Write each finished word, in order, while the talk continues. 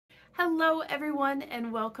Hello everyone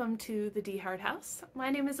and welcome to the DeHart house. My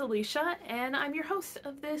name is Alicia and I'm your host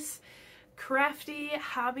of this crafty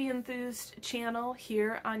hobby enthused channel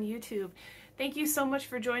here on YouTube. Thank you so much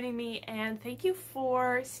for joining me and thank you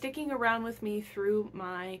for sticking around with me through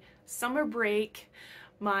my summer break,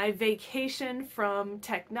 my vacation from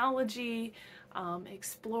technology,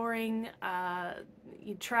 exploring,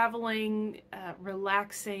 traveling,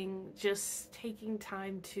 relaxing, just taking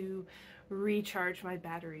time to recharge my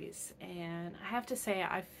batteries. And I have to say,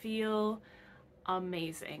 I feel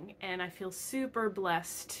amazing and I feel super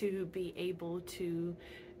blessed to be able to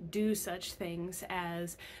do such things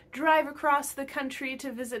as drive across the country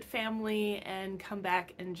to visit family and come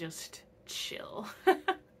back and just chill.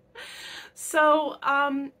 So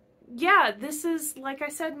yeah, this is, like I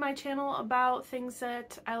said, my channel about things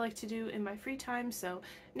that I like to do in my free time. So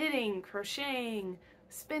knitting, crocheting,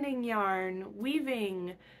 spinning yarn,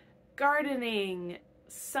 weaving, gardening,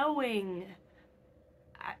 sewing,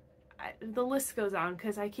 the list goes on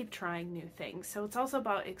because I keep trying new things. So it's also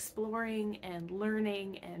about exploring and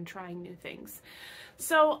learning and trying new things.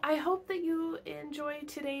 So I hope that you enjoy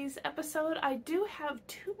today's episode. I do have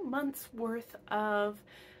 2 months worth of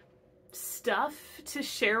stuff to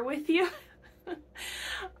share with you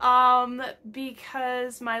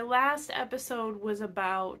because my last episode was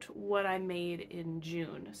about what I made in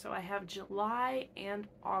June. So I have July and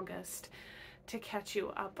August to catch you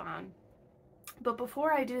up on. But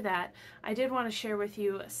before I do that, I did want to share with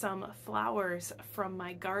you some flowers from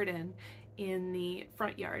my garden in the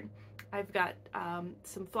front yard. I've got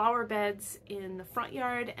some flower beds in the front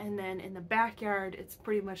yard, and then in the backyard it's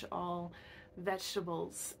pretty much all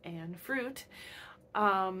vegetables and fruit.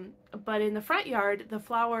 But in the front yard, the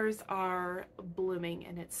flowers are blooming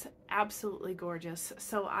and it's absolutely gorgeous.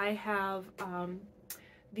 So I have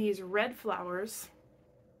these red flowers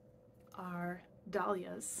are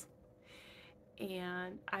dahlias,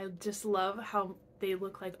 and I just love how they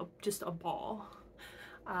look like just a ball.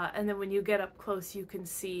 And then when you get up close, you can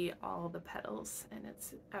see all the petals, and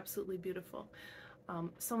it's absolutely beautiful.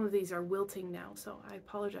 Some of these are wilting now, so I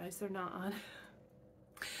apologize, they're not on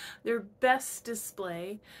their best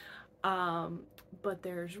display. But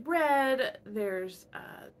there's red, there's,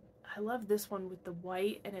 I love this one with the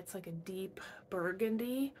white, and it's like a deep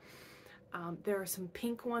burgundy. There are some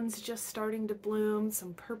pink ones just starting to bloom,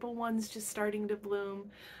 some purple ones just starting to bloom,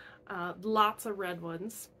 lots of red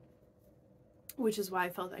ones, which is why I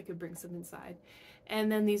felt I could bring some inside. And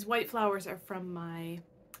then these white flowers are from my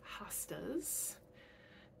hostas.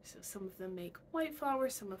 So some of them make white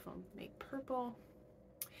flowers, some of them make purple.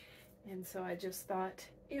 And so I just thought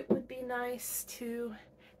it would be nice to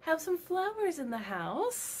have some flowers in the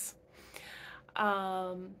house.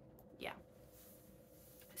 Yeah.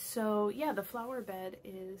 So yeah, the flower bed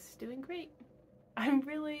is doing great. I'm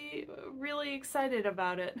really, really excited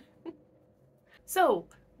about it. So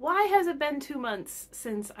why has it been 2 months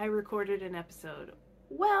since I recorded an episode?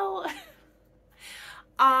 Well,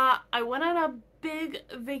 I went on a big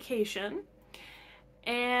vacation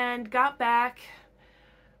and got back,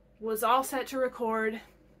 was all set to record,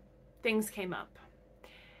 things came up.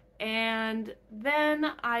 And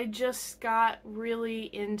then I just got really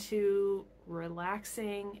into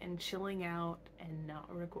relaxing and chilling out and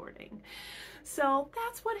not recording. So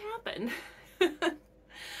that's what happened.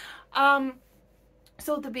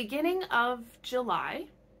 So at the beginning of July,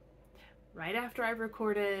 right after I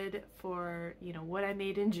recorded for, what I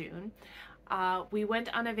made in June, we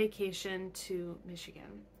went on a vacation to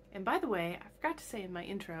Michigan. And by the way, I forgot to say in my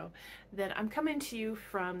intro that I'm coming to you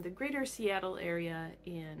from the greater Seattle area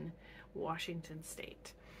in Washington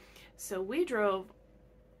State. So we drove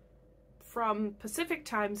from Pacific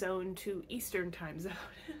time zone to Eastern time zone,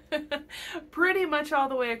 pretty much all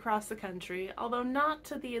the way across the country, although not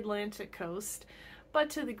to the Atlantic coast, but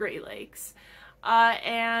to the Great Lakes.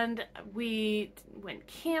 And we went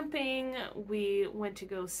camping, we went to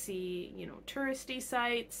go see, touristy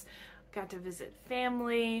sites, got to visit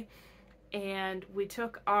family, and we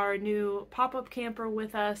took our new pop-up camper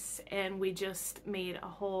with us, and we just made a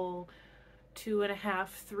whole 2.5,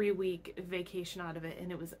 3 week vacation out of it,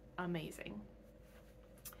 and it was amazing.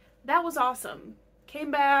 That was awesome.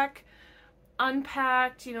 Came back,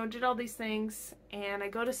 unpacked, did all these things, and I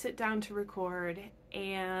go to sit down to record,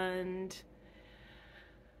 and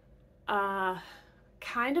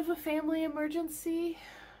kind of a family emergency.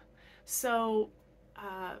 So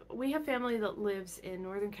we have family that lives in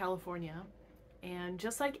Northern California, and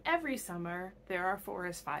just like every summer, there are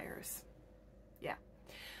forest fires. Yeah.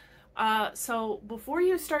 So before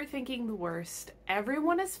you start thinking the worst,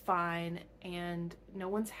 everyone is fine and no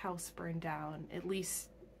one's house burned down. At least,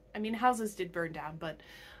 I mean, houses did burn down, but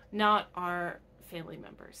not our family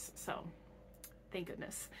members. So thank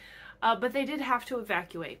goodness. But they did have to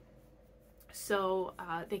evacuate. So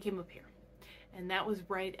they came up here. And that was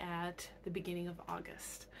right at the beginning of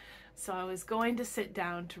August. So I was going to sit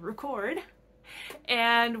down to record,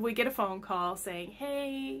 and we get a phone call saying,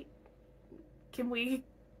 hey, can we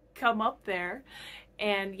come up there?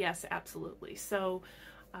 And yes, absolutely. So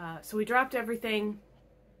so we dropped everything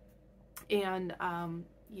and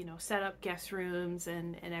you know, set up guest rooms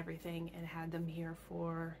and everything, and had them here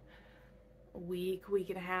for a week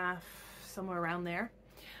and a half, somewhere around there.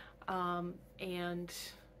 And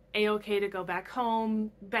A-okay to go back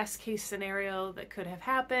home, best case scenario that could have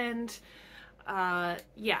happened.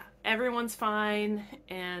 Yeah, everyone's fine,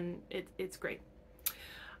 and it's great.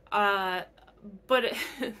 But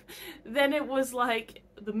then it was like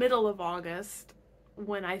the middle of August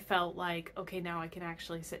when I felt like, okay, now I can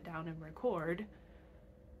actually sit down and record.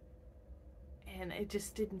 And it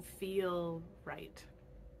just didn't feel right.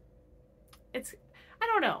 I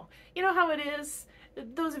don't know. You know how it is?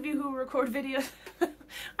 Those of you who record videos,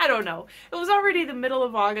 I don't know. It was already the middle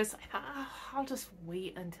of August. I thought, oh, I'll just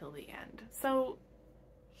wait until the end. So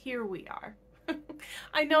here we are.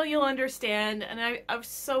 I know you'll understand, and I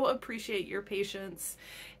so appreciate your patience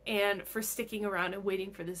and for sticking around and waiting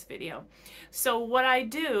for this video. So what I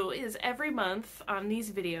do is every month on these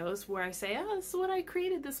videos where I say, oh, this is what I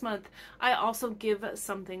created this month, I also give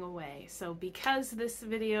something away. So because this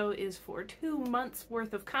video is for 2 months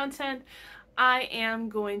worth of content, I am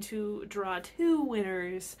going to draw 2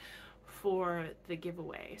 winners for the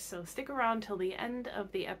giveaway. So stick around till the end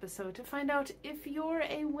of the episode to find out if you're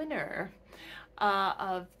a winner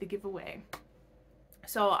of the giveaway.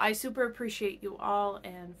 So I super appreciate you all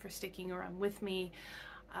and for sticking around with me,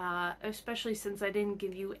 especially since I didn't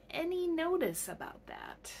give you any notice about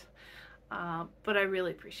that. But I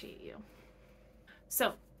really appreciate you.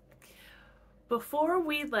 So before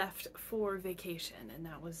we left for vacation, and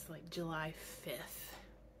that was like July 5th.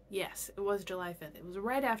 Yes, it was July 5th. It was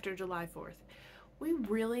right after July 4th. We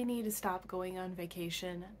really need to stop going on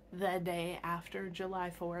vacation the day after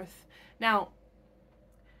July 4th. Now,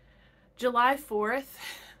 July 4th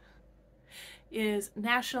is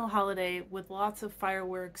national holiday with lots of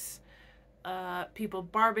fireworks, people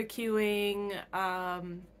barbecuing,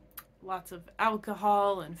 lots of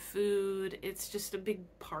alcohol and food. It's just a big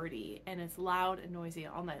party, and it's loud and noisy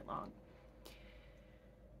all night long.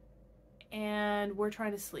 And we're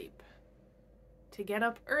trying to sleep, to get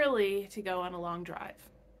up early to go on a long drive.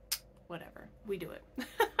 Whatever, we do it.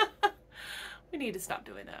 We need to stop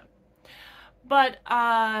doing that. But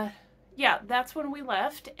yeah, that's when we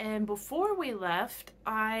left. And before we left,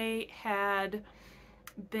 I had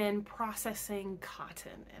been processing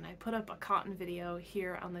cotton, and I put up a cotton video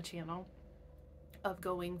here on the channel of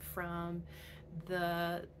going from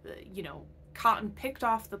the you know, cotton picked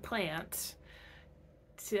off the plant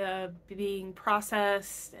to being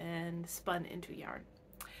processed and spun into yarn.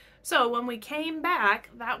 So when we came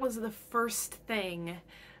back, that was the first thing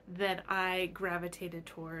that I gravitated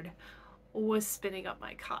toward, was spinning up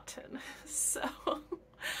my cotton. So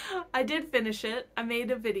I did finish it. I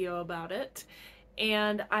made a video about it,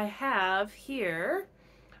 and I have here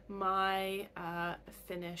my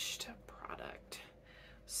finished product.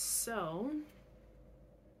 So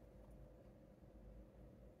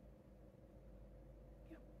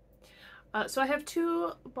so I have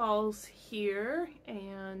 2 balls here,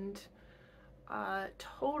 and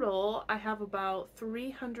total I have about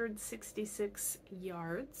 366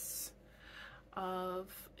 yards of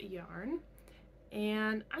yarn,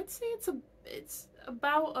 and I'd say it's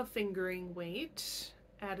about a fingering weight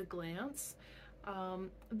at a glance.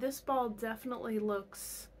 This ball definitely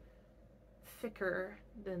looks thicker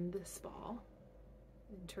than this ball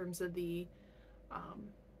in terms of the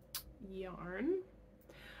yarn.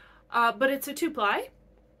 But it's a 2-ply.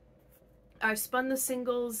 I spun the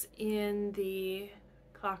singles in the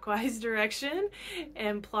clockwise direction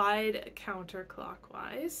and plied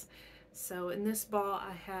counterclockwise. So in this ball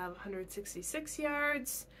I have 166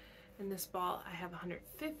 yards. In this ball I have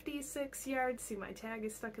 156 yards. See, my tag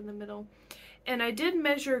is stuck in the middle. And I did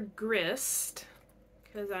measure grist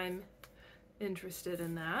because I'm interested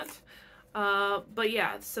in that. But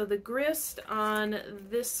yeah, so the grist on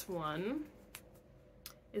this one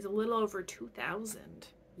is a little over 2,000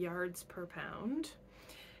 yards per pound,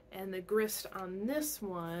 and the grist on this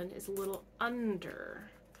one is a little under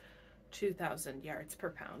 2,000 yards per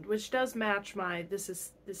pound, which does match my, this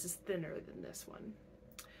is thinner than this one.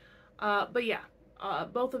 But yeah,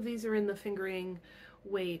 both of these are in the fingering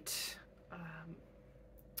weight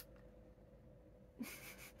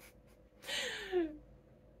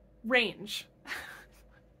range.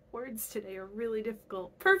 Words today are really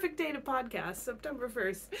difficult. Perfect day to podcast, September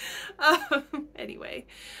 1st. Anyway,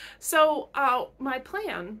 so my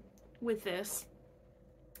plan with this,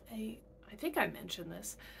 I think I mentioned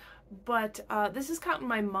this, but this is cotton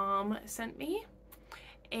my mom sent me.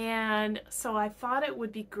 And so I thought it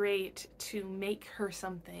would be great to make her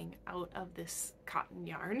something out of this cotton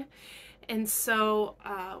yarn. And so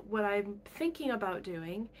what I'm thinking about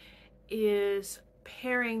doing is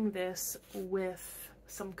pairing this with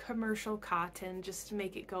some commercial cotton just to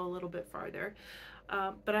make it go a little bit farther.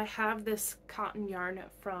 But I have this cotton yarn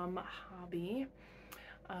from Hobby.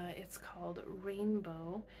 It's called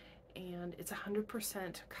Rainbow, and it's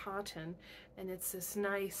 100% cotton, and it's this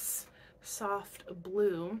nice soft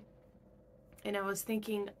blue. And I was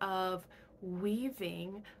thinking of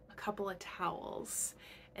weaving a couple of towels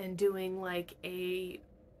and doing like a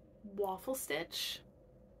waffle stitch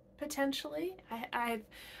potentially.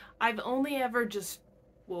 I've only ever just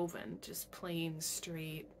woven just plain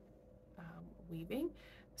straight weaving,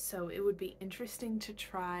 so it would be interesting to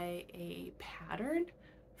try a pattern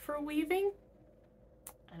for weaving.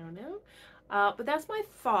 I don't know, but that's my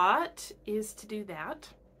thought, is to do that.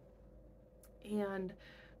 And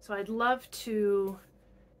so I'd love to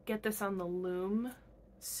get this on the loom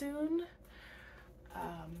soon,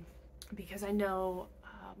 because I know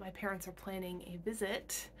my parents are planning a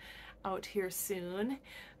visit out here soon,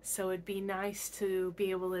 so it'd be nice to be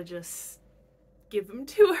able to just give them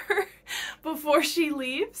to her before she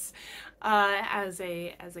leaves as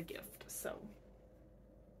a gift. So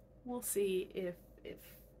we'll see if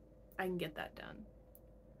I can get that done.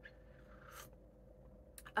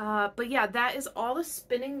 But yeah, that is all the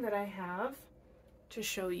spinning that I have to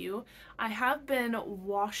show you. I have been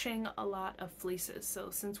washing a lot of fleeces. So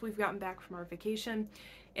since we've gotten back from our vacation,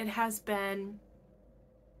 it has been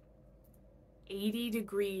 80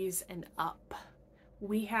 degrees and up.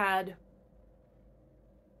 We had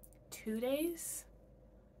 2 days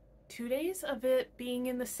of it being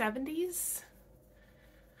in the 70s,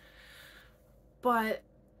 but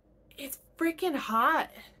it's freaking hot.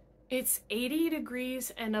 It's 80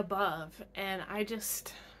 degrees and above, and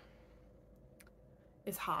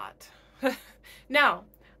it's hot. Now,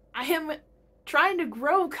 I am trying to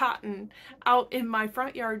grow cotton out in my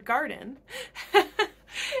front yard garden,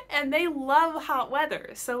 and they love hot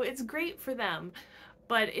weather, so it's great for them,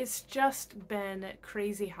 but it's just been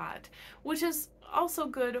crazy hot, which is also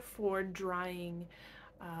good for drying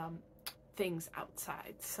things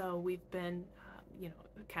outside. So we've been you know,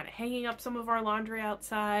 kind of hanging up some of our laundry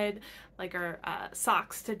outside, like our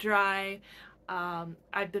socks to dry.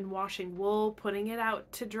 I've been washing wool, putting it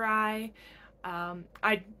out to dry.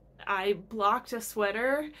 I blocked a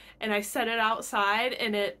sweater and I set it outside,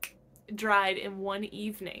 and it dried in one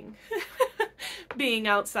evening being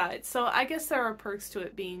outside. So I guess there are perks to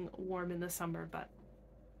it being warm in the summer, but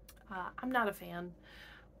I'm not a fan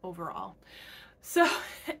overall. So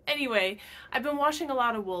anyway, I've been washing a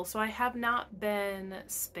lot of wool, so I have not been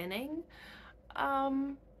spinning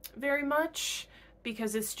very much,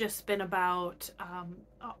 because it's just been about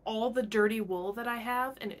all the dirty wool that I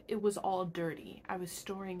have, and it was all dirty. I was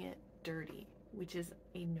storing it dirty, which is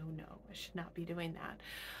a no-no. I should not be doing that.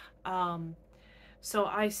 So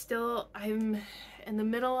I'm in the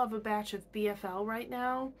middle of a batch of BFL right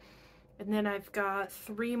now, and then I've got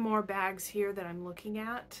 3 more bags here that I'm looking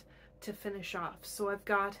at to finish off. So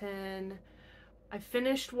I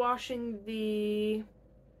finished washing the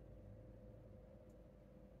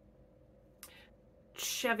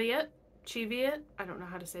Cheviot, I don't know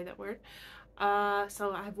how to say that word.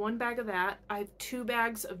 So I have 1 bag of that. I have 2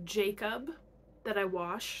 bags of Jacob that I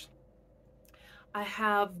washed. I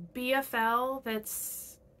have BFL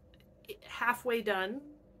that's halfway done.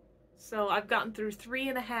 So I've gotten through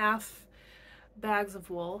 3.5 bags of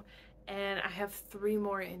wool, and I have 3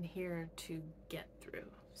 more in here to get through.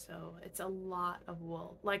 So it's a lot of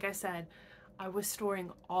wool. Like I said, I was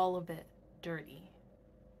storing all of it dirty.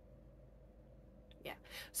 Yeah,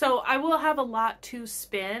 so I will have a lot to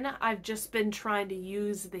spin. I've just been trying to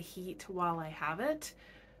use the heat while I have it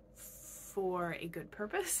for a good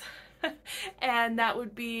purpose. And that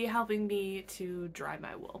would be helping me to dry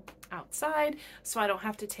my wool outside, so I don't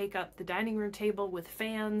have to take up the dining room table with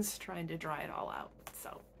fans trying to dry it all out.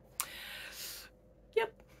 So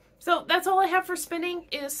yep, so that's all I have for spinning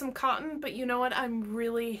is some cotton. But you know what, I'm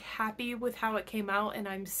really happy with how it came out, and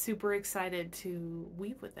I'm super excited to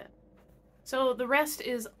weave with it. So the rest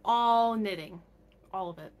is all knitting, all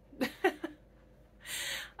of it.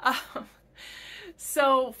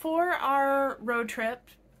 So for our road trip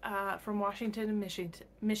from Washington and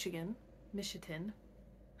Michigan,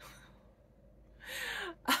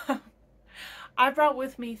 I brought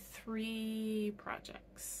with me 3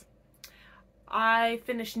 projects. I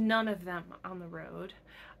finished none of them on the road.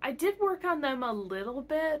 I did work on them a little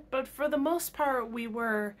bit, but for the most part we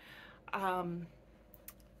were,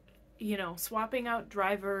 you know, swapping out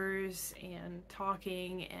drivers and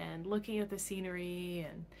talking and looking at the scenery,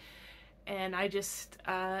 and I just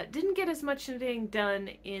didn't get as much knitting done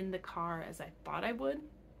in the car as I thought I would.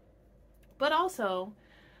 But also,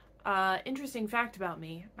 interesting fact about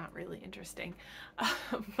me, not really interesting,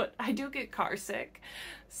 but I do get car sick.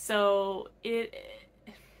 So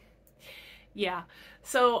yeah.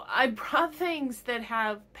 So I brought things that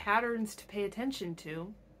have patterns to pay attention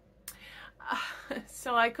to.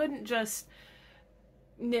 So I couldn't just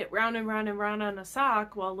knit round and round and round on a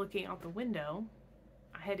sock while looking out the window.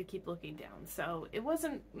 I had to keep looking down. So it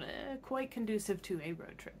wasn't quite conducive to a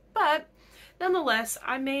road trip. But nonetheless,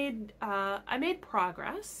 I made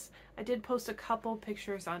progress. I did post a couple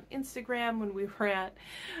pictures on Instagram when we were at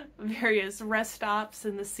various rest stops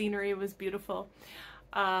and the scenery was beautiful.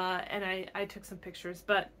 And I took some pictures.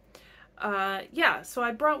 But yeah, so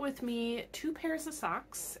I brought with me 2 pairs of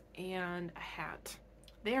socks and a hat.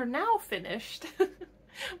 They are now finished,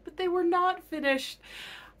 but they were not finished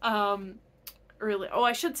early. Oh,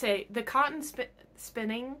 I should say the cotton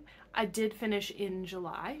spinning I did finish in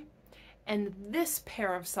July, and this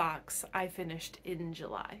pair of socks I finished in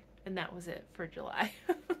July, and that was it for July.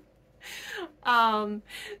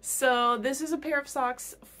 So this is a pair of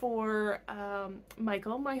socks for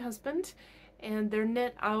Michael, my husband, and they're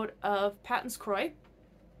knit out of Patons Kroy.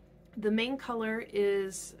 The main color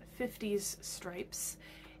is 50s Stripes,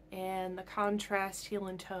 and the contrast heel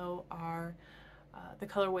and toe are, the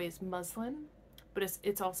colorway is Muslin, but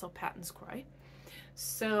it's also Patons Kroy.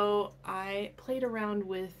 So I played around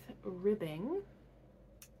with ribbing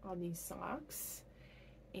on these socks,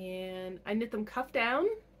 and I knit them cuff down,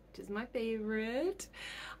 which is my favorite.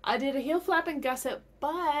 I did a heel flap and gusset,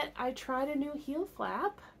 but I tried a new heel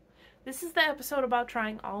flap. This is the episode about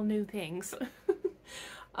trying all new things.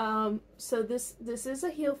 So this is a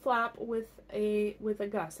heel flap with a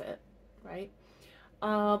gusset, right?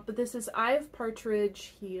 But this is Eye of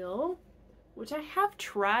Partridge heel, which I have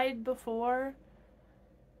tried before,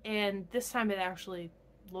 and this time it actually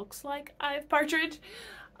looks like Eye of Partridge,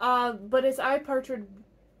 but it's Eye of Partridge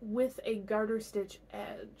with a garter stitch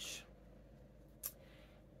edge.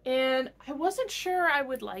 And I wasn't sure I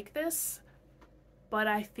would like this, but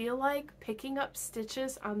I feel like picking up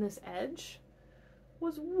stitches on this edge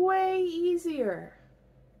was way easier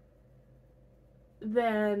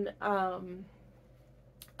than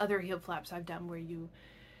other heel flaps I've done, where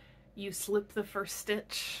you slip the first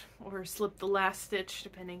stitch or slip the last stitch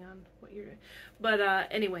depending on what you're doing. But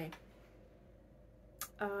anyway,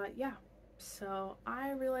 yeah, so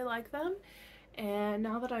I really like them, and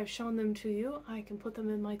now that I've shown them to you, I can put them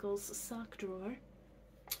in Michael's sock drawer.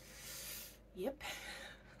 Yep.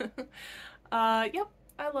 Yep,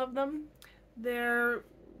 I love them. They're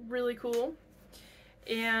really cool,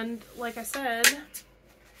 and like I said,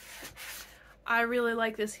 I really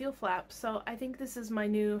like this heel flap, so I think this is my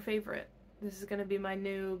new favorite. This is going to be my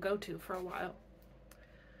new go-to for a while.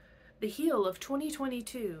 The heel of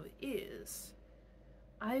 2022 is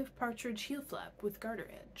Eye of Partridge heel flap with garter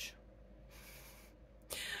edge.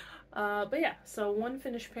 But yeah, so 1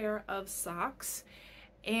 finished pair of socks,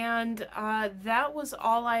 and that was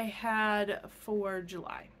all I had for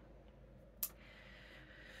July.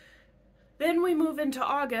 Then we move into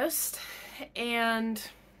August, and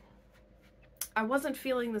I wasn't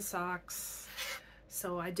feeling the socks,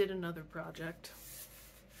 so I did another project.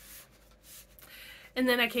 And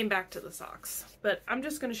then I came back to the socks. But I'm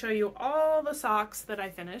just going to show you all the socks that I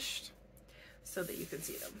finished so that you can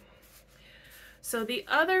see them. So the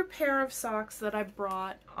other pair of socks that I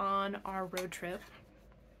brought on our road trip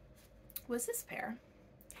was this pair.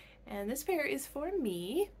 And this pair is for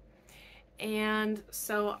me. And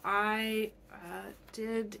so I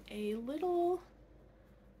did a little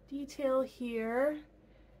detail here.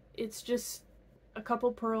 It's just a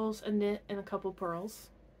couple pearls, a knit, and a couple pearls.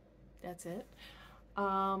 That's it.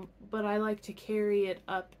 But I like to carry it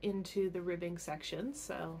up into the ribbing section,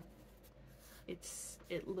 so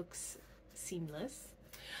it looks seamless.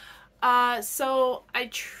 So I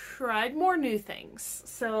tried more new things.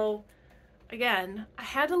 So again, I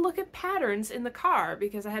had to look at patterns in the car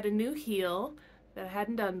because I had a new heel that I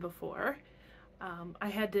hadn't done before. I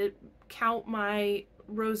had to count my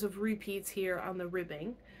rows of repeats here on the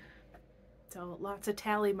ribbing. So lots of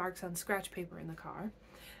tally marks on scratch paper in the car.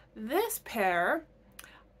 This pair,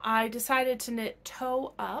 I decided to knit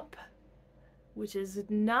toe up, which is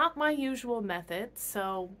not my usual method.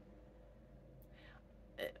 So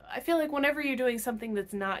I feel like whenever you're doing something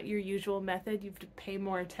that's not your usual method, you have to pay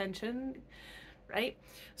more attention, right?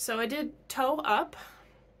 So I did toe up,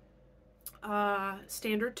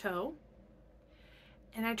 standard toe,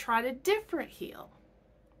 and I tried a different heel.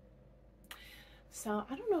 So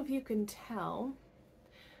I don't know if you can tell,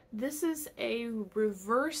 this is a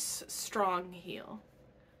reverse strong heel.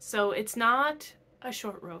 So it's not a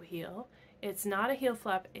short row heel, it's not a heel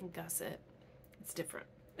flap and gusset, it's different.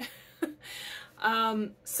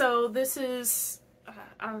 So this is,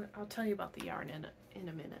 I'll tell you about the yarn in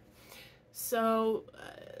a minute. So,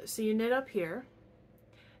 so you knit up here,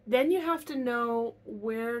 then you have to know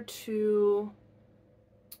where to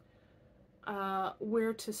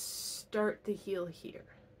start the heel here.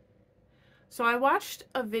 So I watched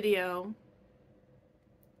a video,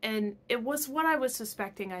 and it was what I was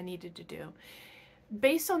suspecting I needed to do.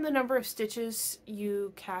 Based on the number of stitches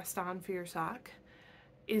you cast on for your sock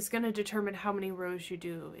is going to determine how many rows you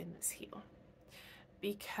do in this heel.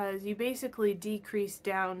 Because you basically decrease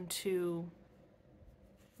down to,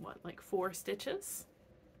 what, like 4 stitches?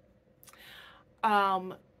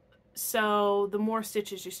 So the more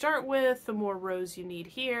stitches you start with, the more rows you need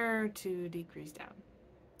here to decrease down.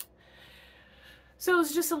 So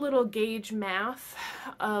it's just a little gauge math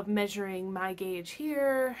of measuring my gauge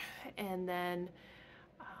here, and then,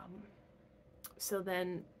 so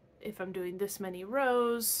then if I'm doing this many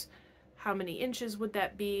rows, how many inches would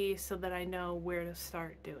that be, so that I know where to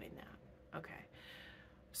start doing that. Okay,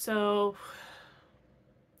 so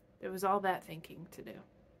there was all that thinking to do.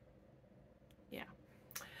 Yeah.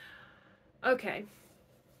 Okay,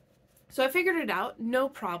 so I figured it out, no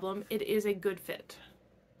problem, it is a good fit.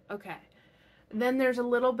 Okay, then there's a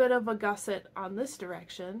little bit of a gusset on this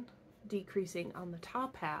direction, decreasing on the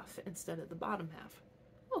top half instead of the bottom half.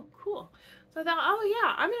 Oh, cool. So I thought, oh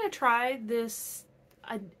yeah, I'm gonna try this,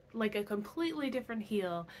 like a completely different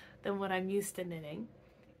heel than what I'm used to knitting.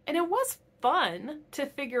 And it was fun to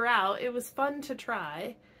figure out, it was fun to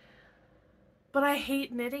try, but I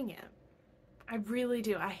hate knitting it. I really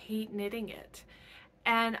do. I hate knitting it.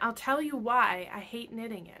 And I'll tell you why I hate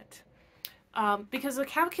knitting it. Because the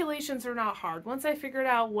calculations are not hard. Once I figured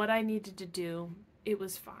out what I needed to do, it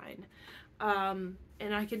was fine. And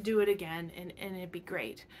I could do it again and it'd be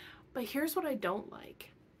great. But here's what I don't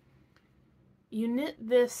like. You knit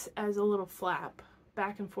this as a little flap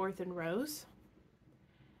back and forth in rows.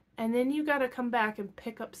 And then you gotta come back and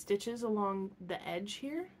pick up stitches along the edge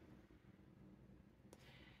here.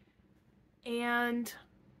 And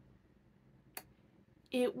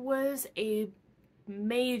it was a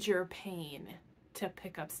major pain to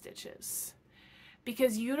pick up stitches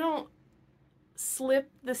because you don't slip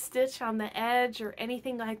the stitch on the edge or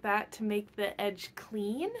anything like that to make the edge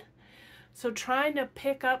clean. So trying to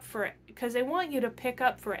pick up because they want you to pick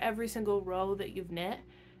up for every single row that you've knit,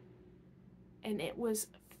 and it was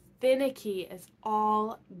finicky as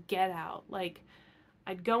all get out. Like,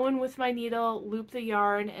 I'd go in with my needle, loop the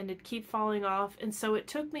yarn, and it'd keep falling off, and so it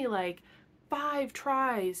took me like 5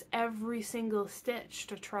 tries every single stitch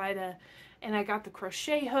to try to, and I got the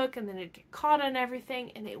crochet hook and then it'd get caught on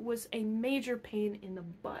everything, and it was a major pain in the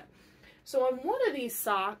butt. So on one of these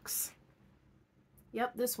socks,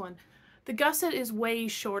 yep, this one, the gusset is way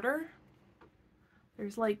shorter.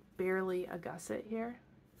 There's like barely a gusset here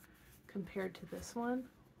compared to this one,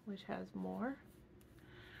 which has more.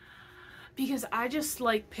 Because I just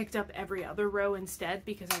like picked up every other row instead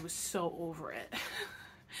because I was so over it.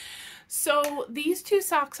 So these two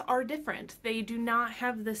socks are different. They do not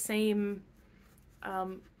have the same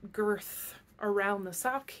girth around the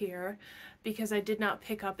sock here because I did not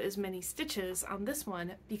pick up as many stitches on this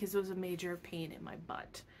one because it was a major pain in my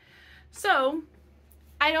butt. So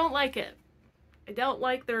I don't like it. I don't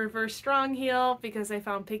like the reverse strong heel because I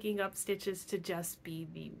found picking up stitches to just be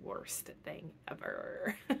the worst thing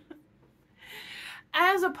ever.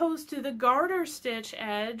 As opposed to the garter stitch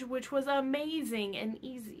edge, which was amazing and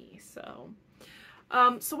easy. So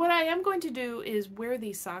what I am going to do is wear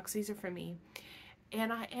these socks. These are for me.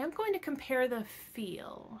 And I am going to compare the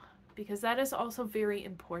feel because that is also very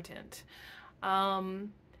important.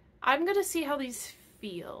 I'm going to see how these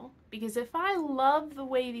feel because if I love the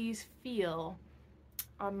way these feel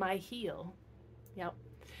on my heel, yep,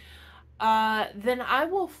 then I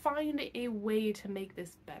will find a way to make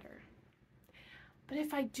this better. But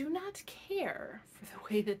if I do not care for the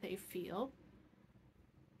way that they feel,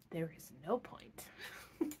 there is no point.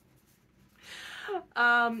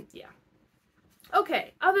 Yeah.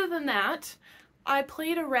 Okay, other than that, I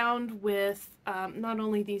played around with not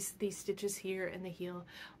only these stitches here in the heel,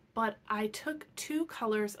 but I took 2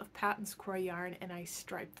 colors of Patons Kroy yarn and I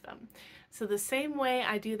striped them. So the same way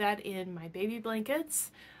I do that in my baby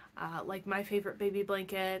blankets, like my favorite baby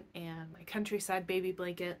blanket and my countryside baby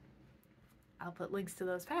blanket. I'll put links to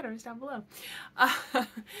those patterns down below.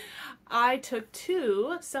 I took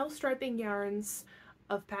 2 self-striping yarns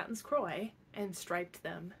of Patons Kroy and striped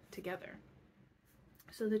them together.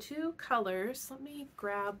 So the 2 colors, let me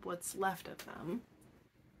grab what's left of them.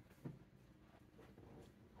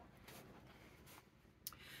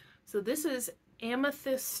 So this is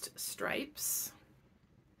Amethyst Stripes,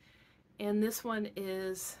 and this one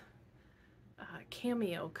is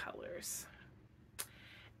Cameo Colors.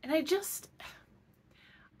 And I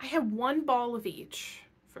had 1 ball of each,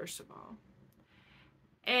 first of all,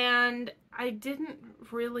 and I didn't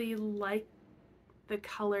really like the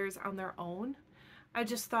colors on their own. I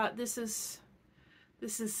just thought this is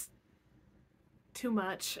too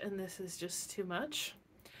much, and this is just too much.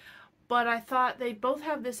 But I thought they both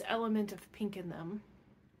have this element of pink in them.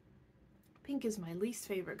 Pink is my least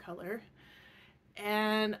favorite color.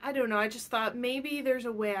 And I don't know, I just thought maybe there's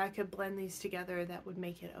a way I could blend these together that would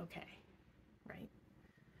make it okay, right?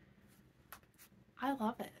 I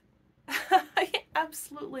love it. I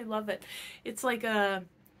absolutely love it. It's like a,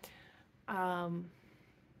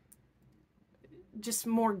 just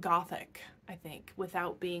more gothic, I think,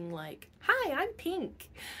 without being like, hi, I'm pink.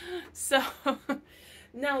 So...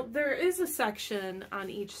 Now, there is a section on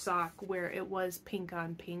each sock where it was pink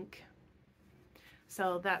on pink.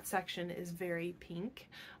 So that section is very pink.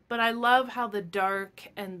 But I love how the dark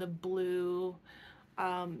and the blue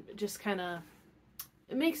just kind of,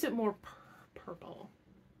 it makes it more purple.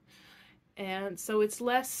 And so it's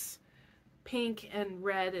less pink and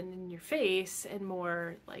red and in your face and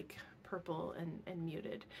more like purple and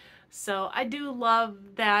muted. So I do love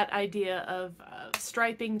that idea of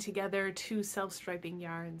striping together 2 self-striping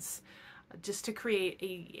yarns just to create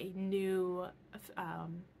a new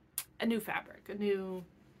fabric, a new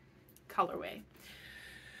colorway.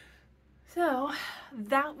 So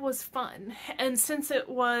that was fun. And since it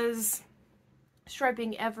was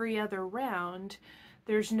striping every other round,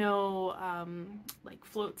 there's no like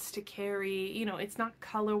floats to carry, you know, it's not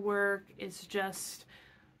color work, it's just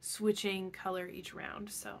switching color each round.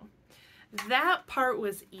 So that part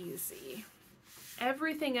was easy.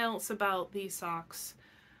 Everything else about these socks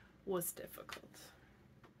was difficult.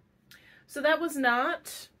 So that was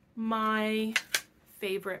not my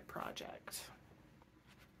favorite project.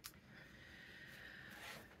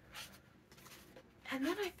 And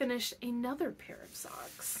then I finished another pair of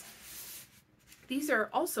socks. These are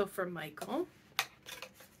also from Michael.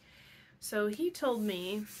 So he told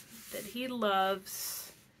me that he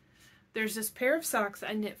loves, there's this pair of socks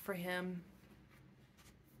I knit for him.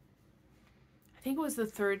 I think it was the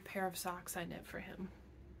 3rd pair of socks I knit for him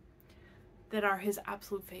that are his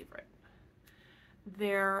absolute favorite.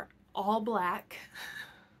 They're all black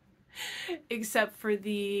except for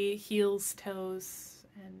the heels, toes,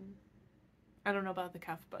 and I don't know about the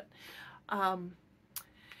cuff, but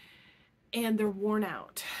and they're worn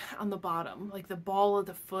out on the bottom. Like the ball of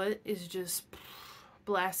the foot is just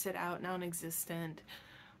blasted out, non-existent.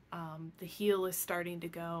 The heel is starting to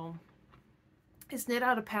go. It's knit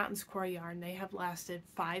out of Patons Kroy yarn. They have lasted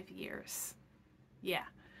 5 years. Yeah.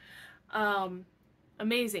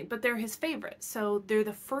 Amazing. But they're his favorite. So they're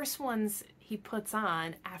the first ones he puts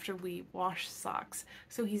on after we wash socks.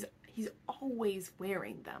 So he's always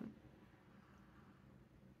wearing them.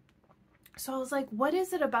 So I was like, what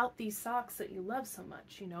is it about these socks that you love so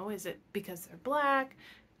much? You know, is it because they're black?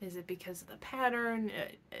 Is it because of the pattern?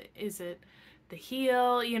 Is it the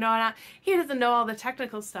heel? You know, and he doesn't know all the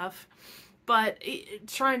technical stuff, but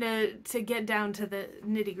trying to get down to the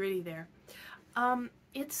nitty gritty there.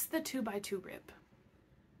 It's the 2x2 rib.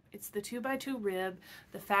 It's the 2x2 rib.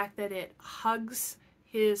 The fact that it hugs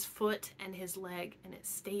his foot and his leg and it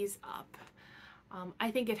stays up.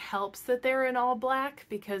 I think it helps that they're in all black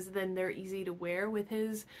because then they're easy to wear with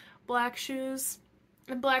his black shoes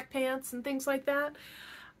and black pants and things like that.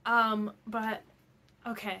 But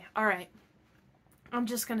okay, all right. I'm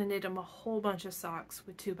just gonna knit him a whole bunch of socks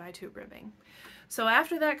with 2x2 ribbing. So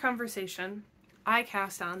after that conversation, I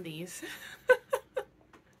cast on these.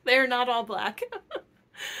 They're not all black,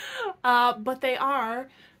 but they are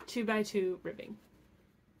 2x2 ribbing.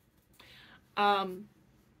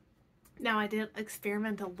 Now I did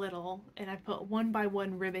experiment a little and I put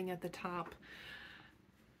 1x1 ribbing at the top.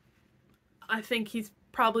 I think he's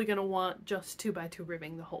probably going to want just 2x2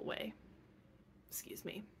 ribbing the whole way. Excuse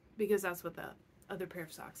me, because that's what the other pair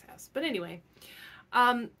of socks has. But anyway,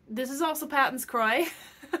 this is also Patons Kroy,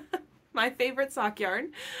 my favorite sock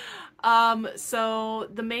yarn. So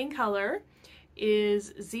the main color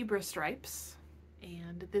is Zebra Stripes,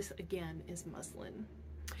 and this again is muslin.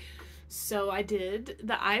 So I did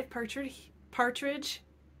the Eye of Partridge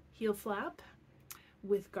heel flap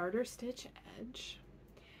with garter stitch edge.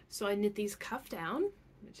 So I knit these cuff down,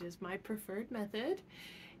 which is my preferred method.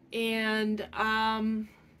 And,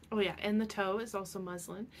 oh yeah, and the toe is also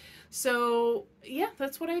muslin. So yeah,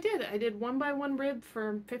 that's what I did. I did 1x1 rib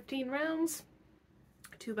for 15 rounds,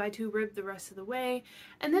 2x2 rib the rest of the way.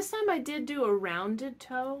 And this time I did do a rounded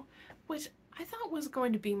toe, which I thought was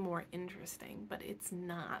going to be more interesting, but it's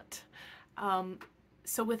not.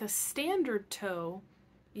 So with a standard toe,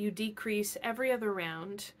 you decrease every other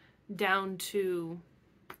round down to,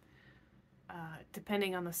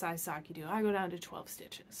 depending on the size sock you do, I go down to 12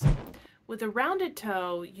 stitches. With a rounded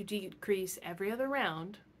toe, you decrease every other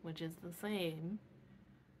round, which is the same,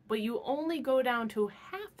 but you only go down to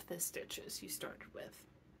half the stitches you started with.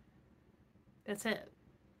 That's it.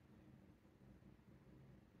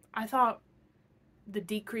 I thought the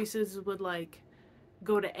decreases would like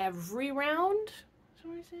go to every round.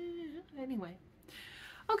 Anyway.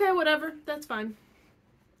 Okay, whatever. That's fine.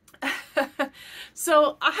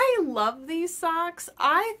 So I love these socks.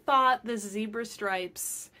 I thought the Zebra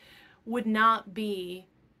Stripes would not be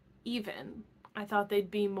even. I thought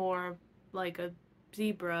they'd be more like a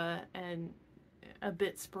zebra and a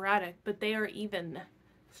bit sporadic, but they are even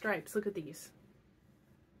stripes. Look at these.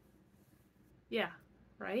 Yeah,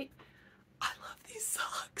 right? I love these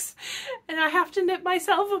socks. And I have to knit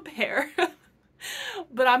myself a pair.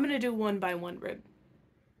 But I'm going to do 1x1 rib,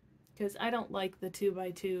 because I don't like the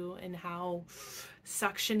 2x2 and how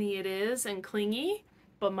suctiony it is and clingy,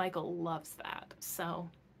 but Michael loves that. So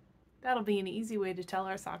that'll be an easy way to tell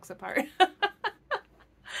our socks apart.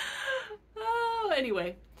 Oh,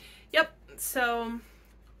 anyway. Yep. So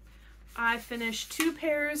I finished 2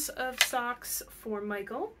 pairs of socks for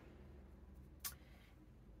Michael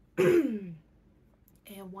and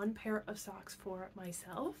 1 pair of socks for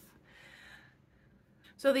myself.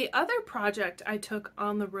 So the other project I took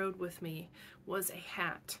on the road with me was a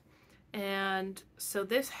hat. And so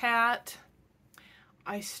this hat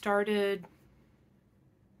I started,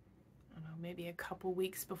 I don't know, maybe a couple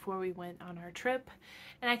weeks before we went on our trip.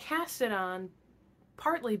 And I cast it on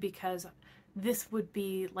partly because this would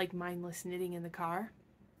be like mindless knitting in the car.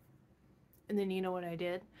 And then you know what I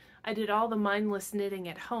did? I did all the mindless knitting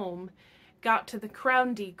at home, got to the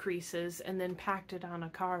crown decreases, and then packed it on a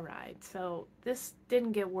car ride. So this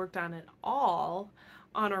didn't get worked on at all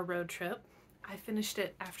on our road trip. I finished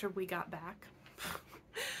it after we got back.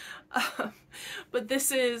 But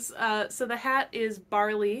this is, so the hat is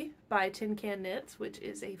Barley by Tin Can Knits, which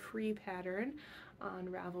is a free pattern on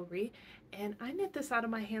Ravelry. And I knit this out of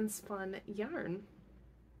my handspun yarn.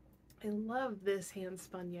 I love this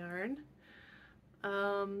handspun yarn.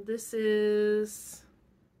 This is,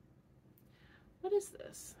 what is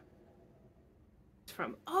this? It's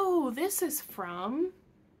from, oh, this is from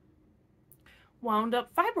Wound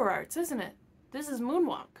Up Fiber Arts, isn't it? This is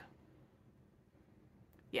Moonwalk.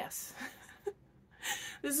 Yes.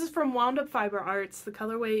 This is from Wound Up Fiber Arts. The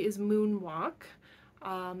colorway is Moonwalk.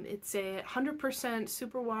 It's a 100%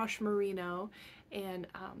 superwash merino, and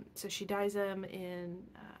so she dyes them in,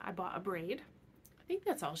 I bought a braid. I think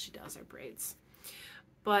that's all she does are braids.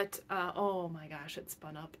 But, oh my gosh, it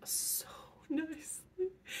spun up so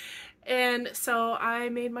nicely. And so I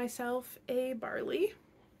made myself a Barley.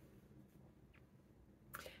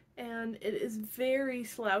 And it is very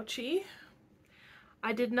slouchy.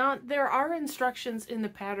 I did not, there are instructions in the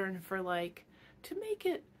pattern for like, to make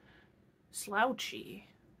it slouchy,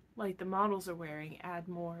 like the models are wearing, add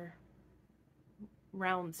more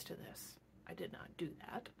rounds to this. I did not do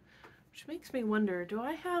that, which makes me wonder, do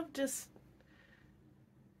I have just,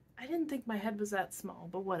 I didn't think my head was that small,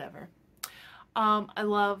 but whatever. I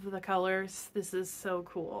love the colors. This is so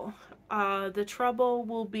cool. The trouble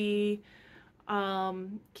will be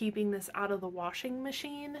keeping this out of the washing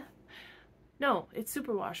machine. No, it's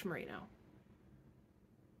superwash merino.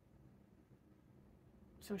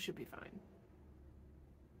 So it should be fine.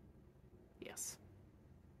 Yes.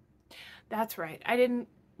 That's right. I didn't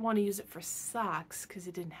want to use it for socks because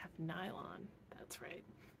it didn't have nylon. That's right.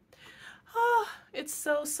 Oh, it's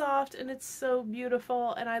so soft and it's so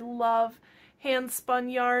beautiful, and I love hand spun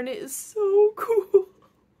yarn. It is so cool.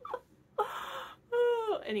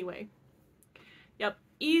 Oh, anyway. Yep,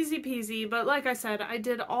 easy peasy, but like I said, I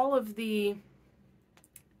did all of the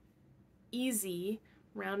easy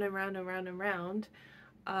round and round and round and round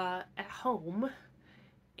at home,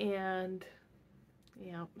 and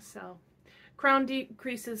yeah, so crown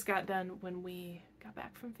decreases got done when we got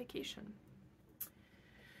back from vacation.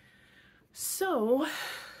 So,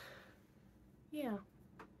 yeah.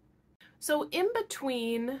 So in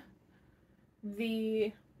between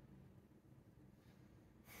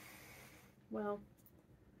well,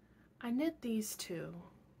 I knit these 2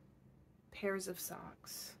 pairs of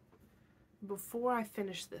socks before I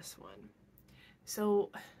finish this one.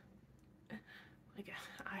 So, like,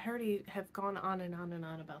 I already have gone on and on and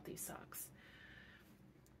on about these socks.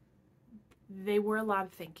 They were a lot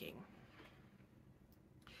of thinking.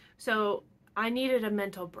 So I needed a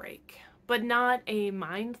mental break, but not a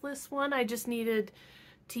mindless one. I just needed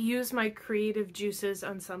to use my creative juices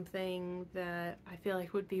on something that I feel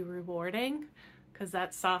like would be rewarding, because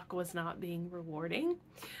that sock was not being rewarding.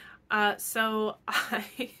 So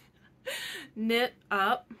I knit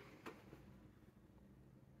up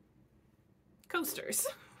coasters.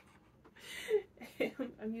 And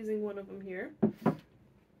I'm using one of them here.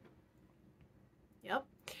 Yep.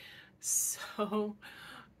 So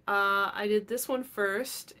I did this one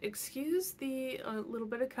first. Excuse the little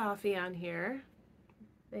bit of coffee on here.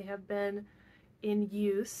 They have been in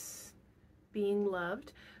use, being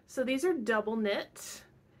loved. So these are double knit,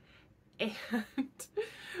 and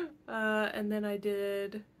then I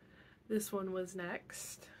did, this one was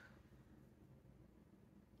next,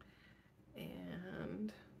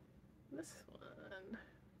 and this one.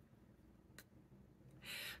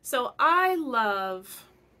 So I love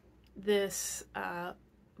this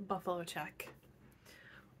buffalo check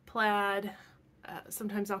plaid.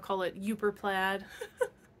 Sometimes I'll call it Youper plaid.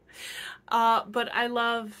 But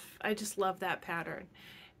I just love that pattern.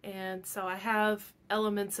 And so I have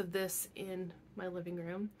elements of this in my living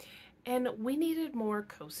room, and we needed more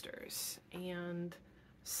coasters. And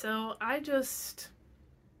so I just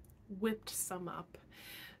whipped some up.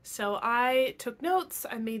 So I took notes,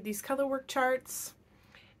 I made these colorwork charts,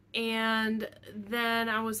 and then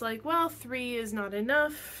I was like, well, 3 is not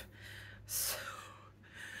enough. So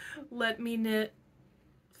let me knit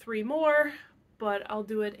 3 more, but I'll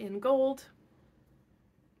do it in gold.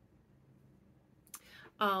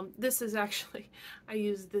 This is actually, I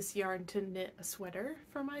used this yarn to knit a sweater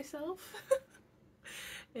for myself.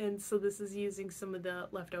 And so this is using some of the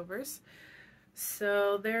leftovers.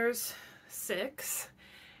 So there's 6.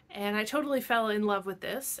 And I totally fell in love with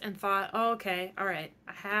this and thought, oh, okay, all right,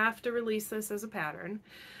 I have to release this as a pattern.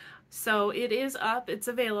 So it is up, it's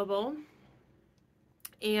available.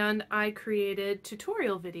 And I created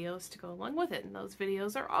tutorial videos to go along with it. And those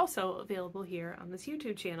videos are also available here on this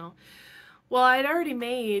YouTube channel. Well, I'd already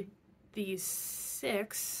made these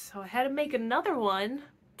 6, so I had to make another one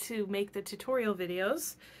to make the tutorial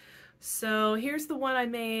videos. So here's the one I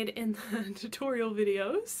made in the tutorial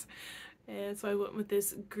videos. And so I went with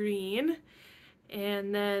this green.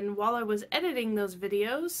 And then while I was editing those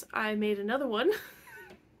videos, I made another one.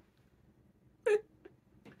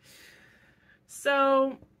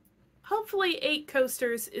 So hopefully 8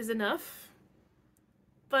 coasters is enough.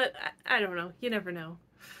 But I don't know. You never know.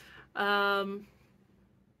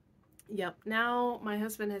 Yep, now my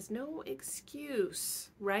husband has no excuse,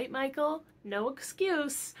 right, Michael? No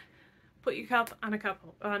excuse. Put your cup on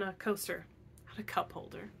a coaster, not a cup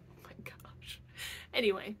holder. Oh my gosh.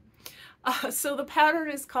 Anyway, so the pattern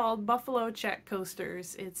is called Buffalo Check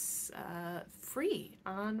Coasters. It's free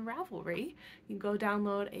on Ravelry. You can go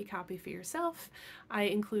download a copy for yourself. I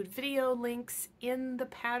include video links in the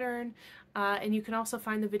pattern, and you can also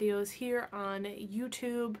find the videos here on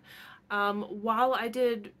YouTube. While I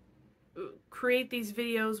did create these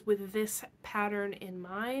videos with this pattern in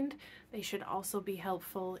mind, they should also be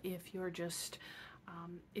helpful if you're just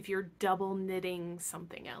if you're double knitting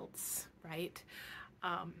something else, right?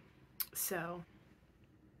 So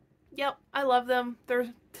yep, I love them.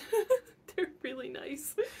 They're they're really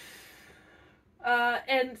nice.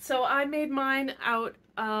 And so I made mine out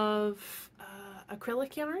of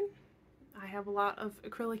acrylic yarn. I have a lot of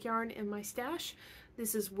acrylic yarn in my stash.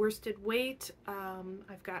 This is worsted weight.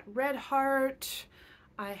 I've got Red Heart.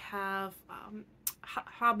 I have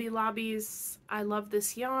Hobby Lobby's I Love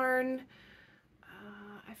This Yarn.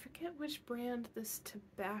 I forget which brand this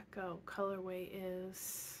tobacco colorway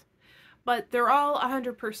is, but they're all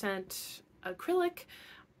 100% acrylic,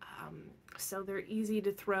 so they're easy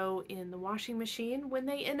to throw in the washing machine when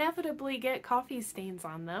they inevitably get coffee stains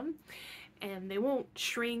on them, and they won't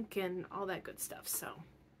shrink and all that good stuff. So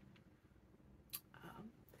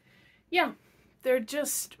yeah, they're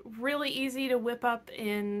just really easy to whip up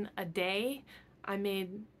in a day. I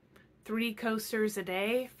made 3 coasters a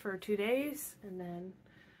day for 2 days, and then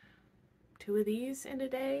 2 of these in a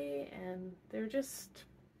day, and they're just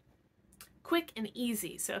quick and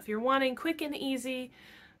easy. So if you're wanting quick and easy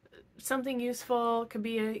something useful. It could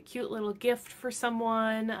be a cute little gift for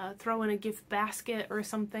someone, throw in a gift basket or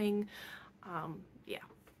something.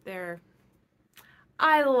 Yeah,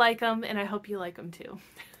 I like them, and I hope you like them too.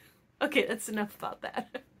 Okay, that's enough about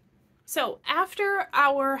that. So after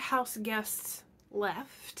our house guests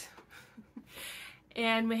left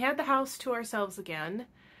and we had the house to ourselves again,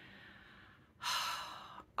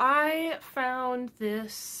 I found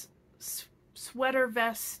this sweater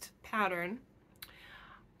vest pattern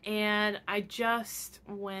and I just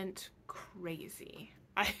went crazy.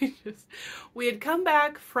 We had come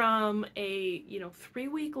back from a,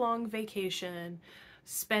 3-week long vacation,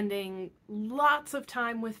 spending lots of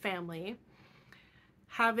time with family,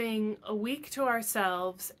 having a week to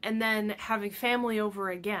ourselves, and then having family over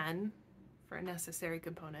again for a necessary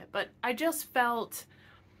component. But I just felt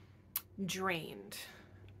drained.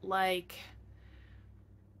 Like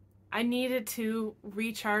I needed to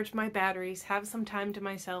recharge my batteries, have some time to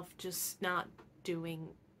myself, just not doing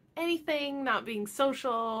anything, not being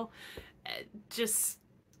social, just,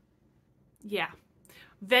 yeah,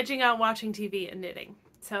 vegging out, watching TV and knitting.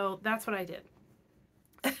 So that's what I did.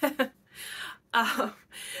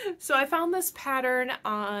 So I found this pattern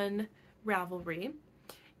on Ravelry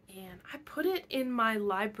and I put it in my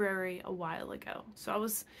library a while ago. So I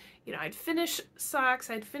was, I'd finished socks,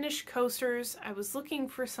 I'd finished coasters, I was looking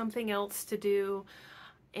for something else to do,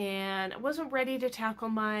 and I wasn't ready to tackle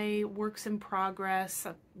my works in progress,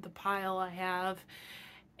 the pile I have,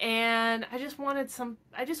 and I just wanted some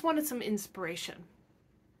inspiration.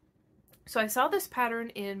 So I saw this pattern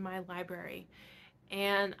in my library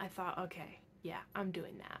and I thought, okay, yeah, I'm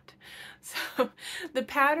doing that. So the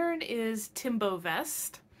pattern is Timbo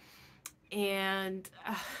vest, and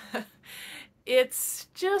it's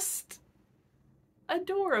just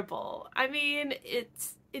adorable. I mean,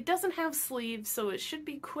 it doesn't have sleeves, so it should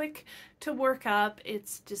be quick to work up.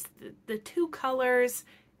 It's just the 2 colors.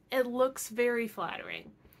 It looks very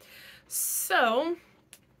flattering. So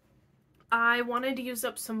I wanted to use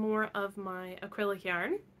up some more of my acrylic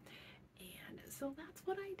yarn, and so that's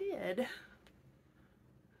what I did.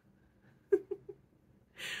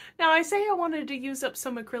 Now, I say I wanted to use up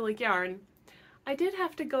some acrylic yarn. I did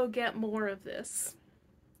have to go get more of this,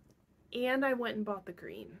 and I went and bought the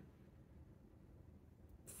green.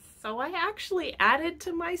 So I actually added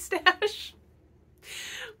to my stash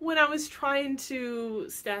when I was trying to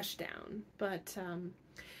stash down. But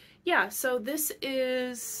yeah, so this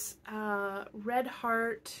is Red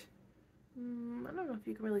Heart. I don't know if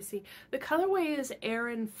you can really see. The colorway is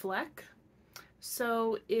Aran Fleck.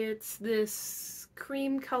 So it's this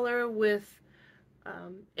cream color with,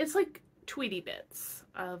 it's like Tweety bits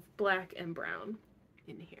of black and brown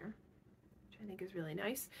in here, which I think is really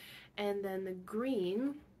nice. And then the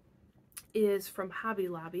green is from Hobby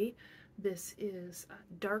Lobby. This is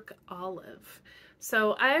dark olive.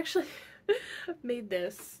 So I actually made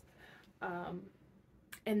this,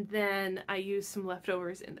 and then I used some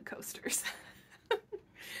leftovers in the coasters.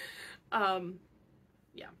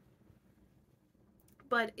 Yeah.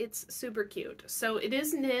 But it's super cute. So it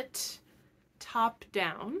is knit top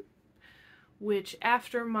down, which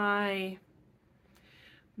after my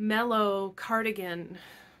mellow cardigan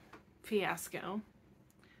fiasco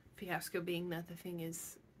being that the thing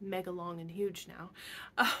is mega long and huge now,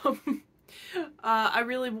 I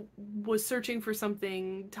really was searching for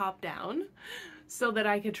something top down so that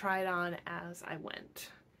I could try it on as I went.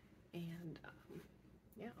 And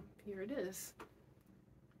yeah, here it is.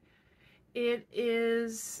 It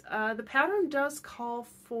is, the pattern does call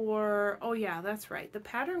for, oh yeah, that's right. The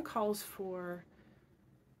pattern calls for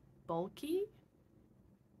bulky,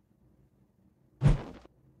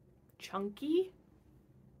 chunky.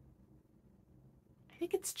 I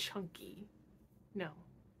think it's chunky. No,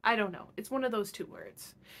 I don't know. It's one of those 2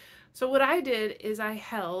 words. So what I did is I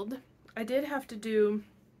did have to do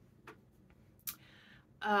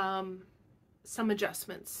some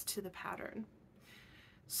adjustments to the pattern.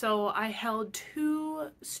 So I held 2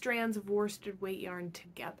 strands of worsted weight yarn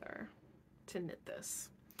together to knit this.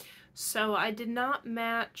 So I did not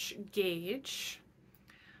match gauge.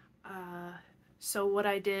 So what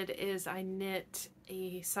I did is I knit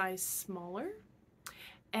a size smaller.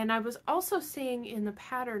 And I was also seeing in the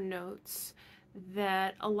pattern notes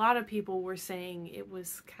that a lot of people were saying it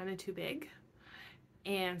was kind of too big.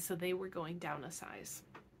 And so they were going down a size.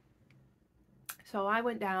 So I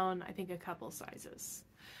went down, I think, a couple sizes.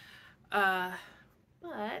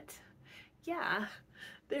 But yeah,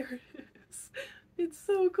 there it is. It's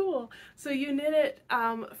so cool. So you knit it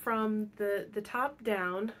from the top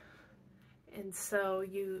down, and so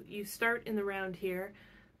you start in the round here,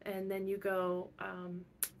 and then you go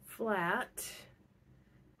flat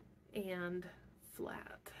and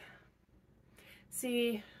flat.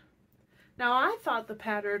 See, now I thought the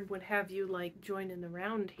pattern would have you like join in the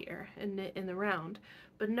round here and knit in the round,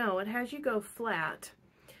 but no, it has you go flat.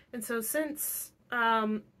 And so since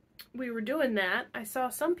we were doing that, I saw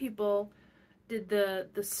some people did the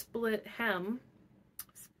split hem,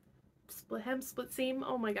 split seam.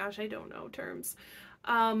 Oh my gosh, I don't know terms.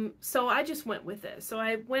 So I just went with it. So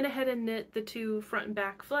I went ahead and knit the two front and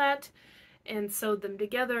back flat and sewed them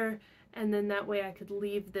together, and then that way I could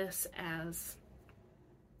leave this as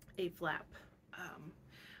a flap.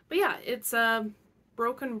 But yeah, it's a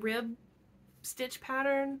broken rib stitch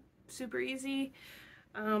pattern, super easy.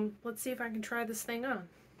 Let's see if I can try this thing on.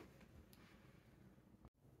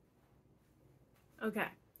 Okay.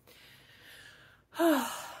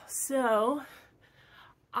 So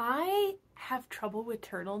I have trouble with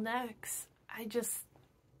turtlenecks. I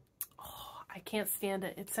can't stand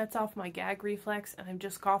it. It sets off my gag reflex and I'm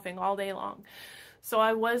just coughing all day long. So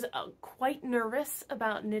I was quite nervous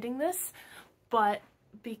about knitting this, but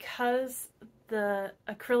because the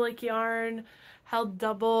acrylic yarn held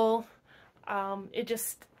double,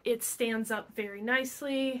 it stands up very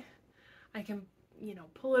nicely. I can, you know,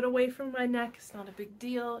 pull it away from my neck. It's not a big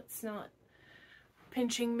deal. It's not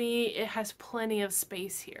pinching me. It has plenty of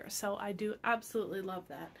space here. So I do absolutely love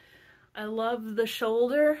that. I love the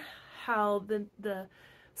shoulder, how the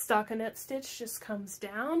stockinette stitch just comes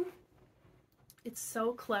down. It's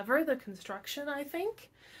so clever, the construction, I think.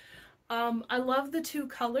 I love the two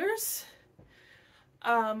colors.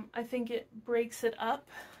 I think it breaks it up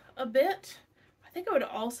a bit. I think it would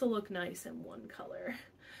also look nice in one color,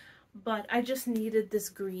 but I just needed this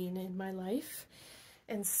green in my life.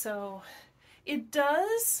 And so it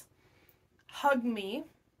does hug me.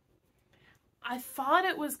 I thought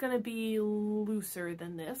it was going to be looser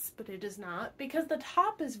than this, but it is not, because the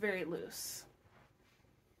top is very loose,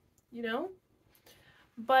 you know?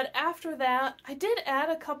 But after that, I did add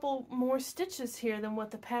a couple more stitches here than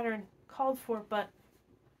what the pattern called for, but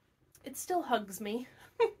it still hugs me,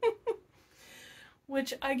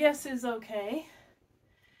 which I guess is okay.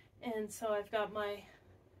 And so I've got my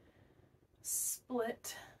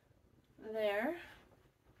split there.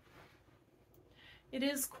 It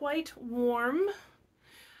is quite warm,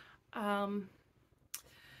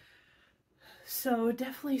 so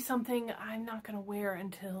definitely something I'm not going to wear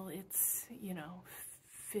until it's, you know,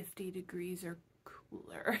 50 degrees or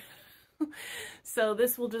cooler. So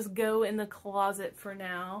this will just go in the closet for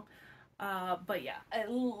now, but yeah, I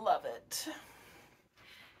love it.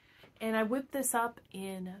 And I whipped this up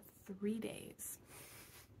in 3 days.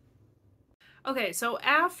 Okay, so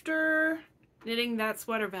after knitting that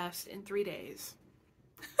sweater vest in 3 days,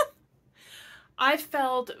 I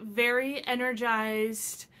felt very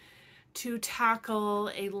energized to tackle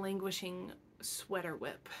a languishing sweater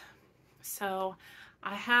whip. So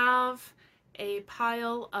I have a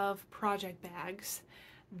pile of project bags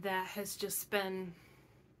that has just been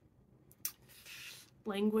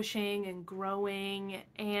languishing and growing,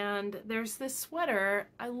 and there's this sweater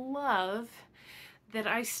I love that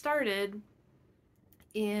I started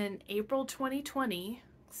in April 2020,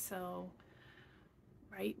 so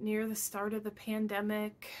right near the start of the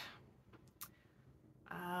pandemic.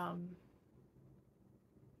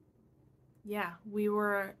 Yeah, we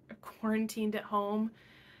were quarantined at home,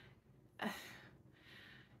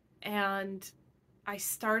 and I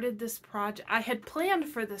started this project. I had planned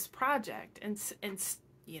for this project, and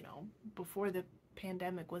you know, before the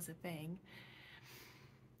pandemic was a thing.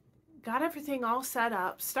 Got everything all set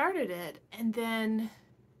up, started it, and then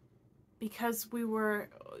because we were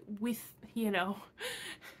with, you know,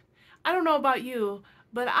 I don't know about you,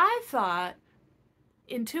 but I thought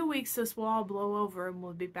in 2 weeks this will all blow over and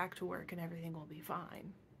we'll be back to work and everything will be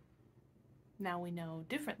fine. Now we know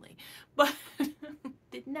differently, but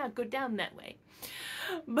did not go down that way.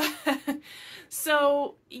 But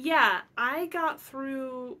so yeah, I got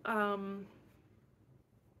through the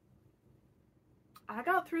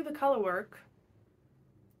color work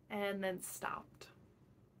and then stopped,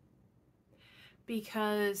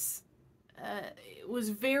 because it was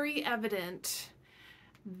very evident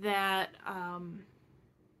that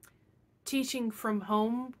teaching from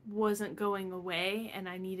home wasn't going away, and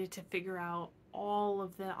I needed to figure out all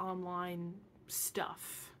of the online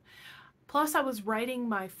stuff. Plus, I was writing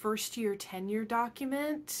my first year tenure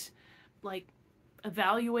document, like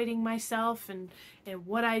evaluating myself and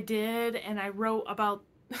what I did, and I wrote about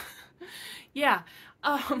yeah,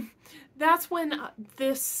 that's when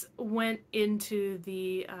this went into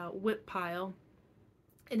the whip pile,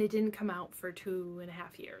 and it didn't come out for 2.5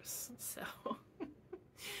 years. So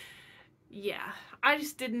yeah, I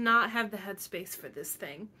just did not have the headspace for this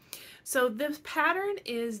thing. So this pattern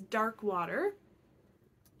is Darkwater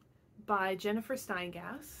by Jennifer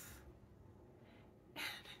Steingass.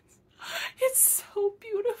 It's so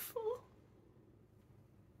beautiful.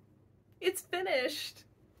 It's finished.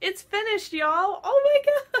 It's finished, y'all. Oh my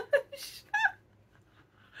gosh.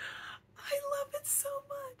 I love it so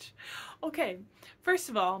much. Okay, first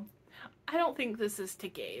of all, I don't think this is to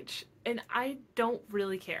gauge, and I don't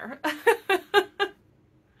really care.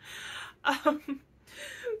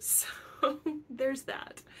 So there's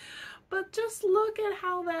that. But just look at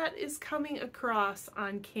how that is coming across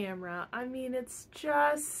on camera. I mean, it's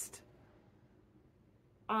just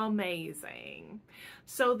amazing.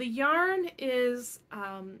 So the yarn is,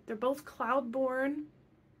 they're both Cloudborne.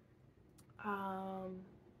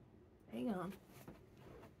 Hang on.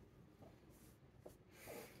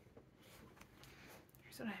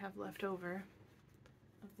 Here's what I have left over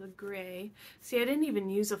of the gray. See, I didn't even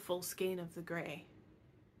use a full skein of the gray.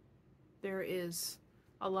 There is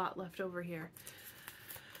a lot left over here.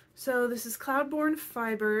 So this is Cloudborne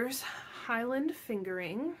Fibers Highland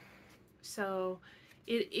Fingering. So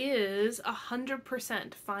it is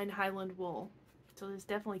 100% fine Highland wool. So this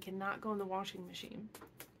definitely cannot go in the washing machine.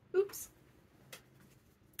 Oops.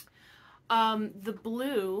 The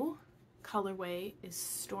blue colorway is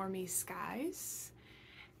Stormy Skies,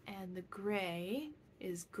 and the gray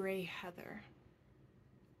is Gray Heather.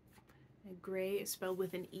 And gray is spelled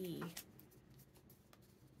with an E.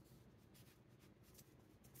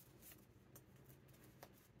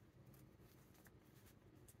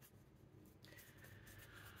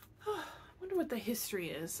 I wonder what the history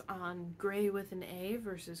is on gray with an A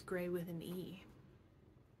versus gray with an E.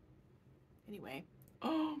 Anyway.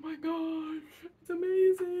 Oh my gosh, it's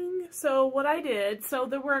amazing. So what I did, so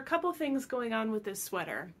there were a couple things going on with this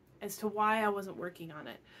sweater as to why I wasn't working on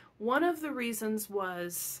it. One of the reasons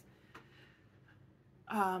was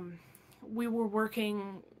we were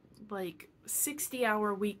working like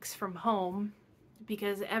 60-hour weeks from home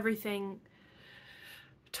because everything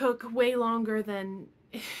took way longer than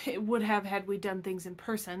it would have had we done things in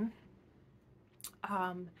person.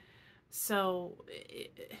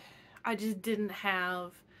 I just didn't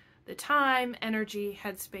have the time, energy,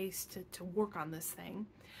 headspace to work on this thing.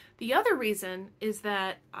 The other reason is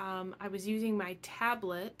that I was using my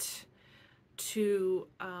tablet to,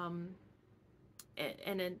 and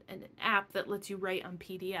an app that lets you write on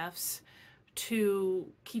PDFs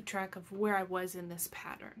to keep track of where I was in this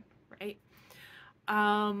pattern, right?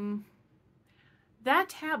 That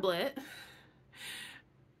tablet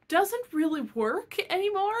doesn't really work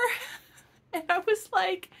anymore. And I was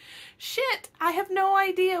like, shit, I have no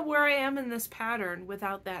idea where I am in this pattern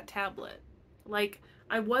without that tablet. Like,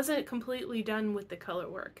 I wasn't completely done with the color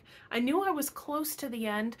work. I knew I was close to the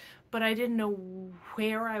end, but I didn't know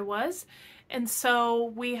where I was. And so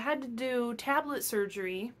we had to do tablet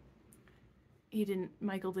surgery.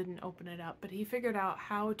 Michael didn't open it up, but he figured out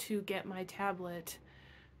how to get my tablet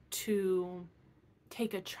to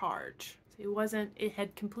take a charge. So it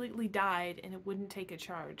had completely died and it wouldn't take a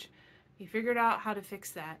charge. He figured out how to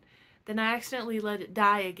fix that. Then I accidentally let it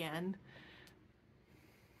die again.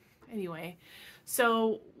 Anyway,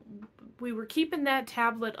 so we were keeping that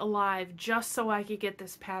tablet alive just so I could get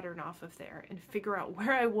this pattern off of there and figure out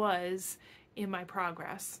where I was in my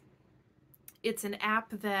progress. It's an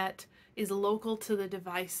app that is local to the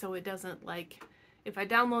device, so it doesn't, like, if I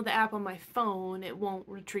download the app on my phone, it won't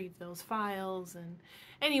retrieve those files. And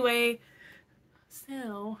anyway,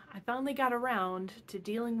 so I finally got around to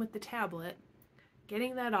dealing with the tablet,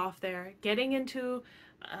 getting that off there, getting into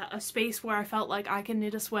a space where I felt like I can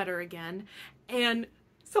knit a sweater again, and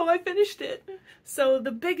so I finished it. So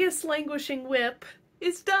the biggest languishing whip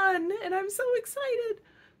is done, and I'm so excited.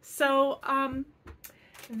 So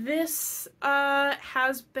this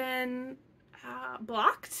has been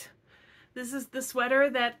blocked. This is the sweater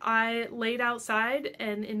that I laid outside,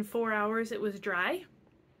 and in 4 hours it was dry.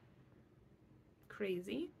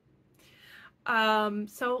 Crazy.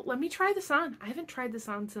 So let me try this on. I haven't tried this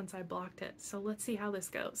on since I blocked it, so let's see how this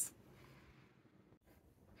goes.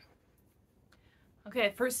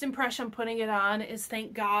 Okay, first impression putting it on is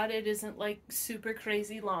thank God it isn't like super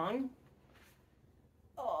crazy long.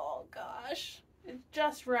 Oh gosh, it's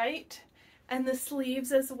just right. And the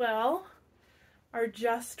sleeves as well are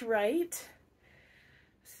just right.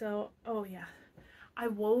 So, oh yeah, I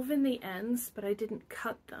wove in the ends, but I didn't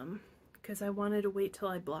cut them because I wanted to wait till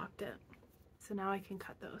I blocked it. So now I can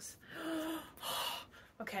cut those.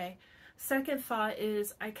 Okay, second thought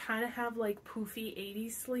is I kind of have like poofy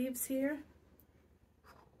 80s sleeves here.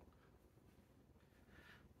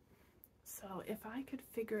 So if I could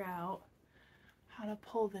figure out how to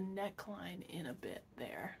pull the neckline in a bit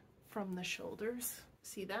there from the shoulders.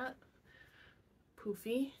 See that?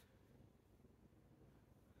 Poofy.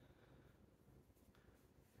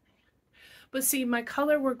 But see, my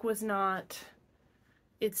color work was not,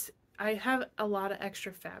 I have a lot of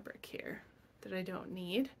extra fabric here that I don't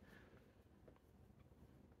need.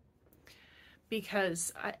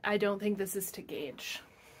 Because I don't think this is to gauge.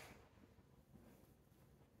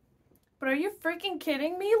 But are you freaking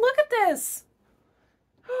kidding me? Look at this!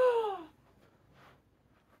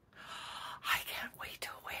 I can't wait to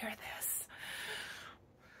wear this.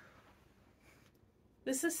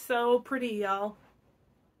 This is so pretty, y'all.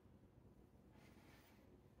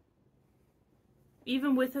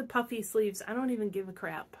 Even with the puffy sleeves, I don't even give a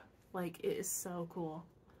crap. Like, it is so cool.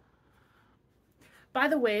 By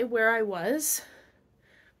the way, where I was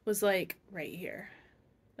like right here.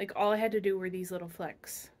 Like, all I had to do were these little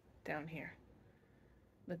flecks down here.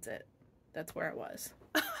 That's it. That's where I was.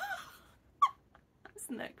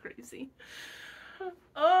 Isn't that crazy?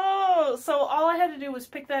 Oh, so all I had to do was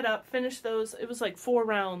pick that up, finish those. It was like 4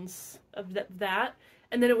 rounds of that,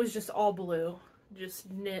 and then it was just all blue.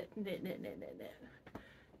 Just knit, knit, knit, knit, knit, knit.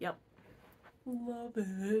 Yep. Love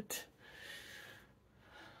it.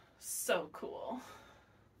 So cool.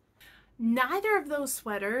 Neither of those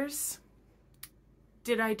sweaters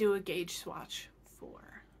did I do a gauge swatch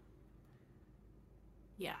for.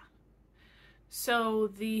 Yeah. So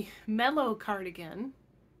the Mellow cardigan,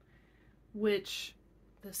 which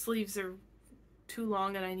the sleeves are too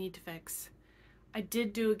long and I need to fix, I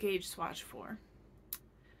did do a gauge swatch for.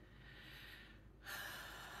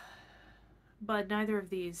 But neither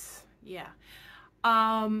of these, yeah.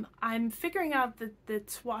 I'm figuring out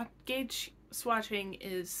that gauge swatching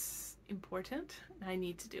is important and I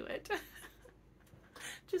need to do it.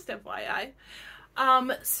 Just FYI.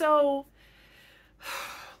 So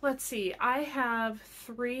let's see. I have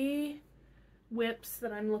 3 whips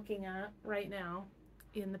that I'm looking at right now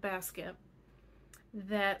in the basket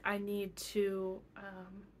that I need to,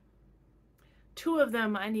 2 of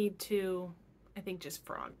them I need to, I think, just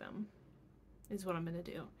frog them is what I'm going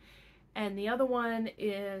to do. And the other one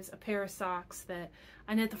is a pair of socks that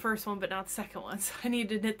I knit the first one but not the second one, so I need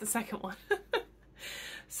to knit the second one.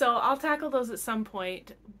 So I'll tackle those at some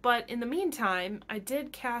point, but in the meantime I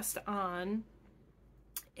did cast on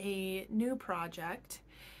a new project,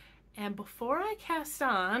 and before I cast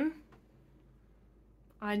on,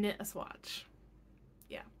 I knit a swatch.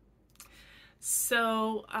 Yeah.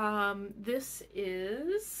 So this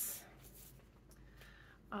is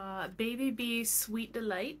Baby Bee Sweet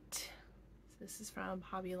Delight. This is from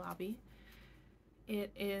Hobby Lobby.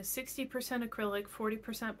 It is 60% acrylic,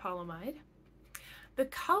 40% polyamide. The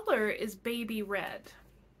color is baby red.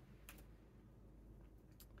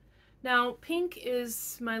 Now, pink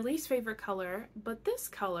is my least favorite color, but this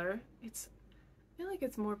color, I feel like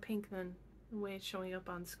it's more pink than the way it's showing up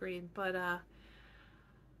on screen, but I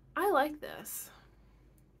like this.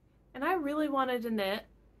 And I really wanted to knit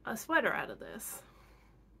a sweater out of this,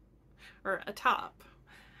 or a top,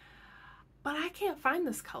 but I can't find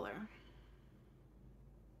this color.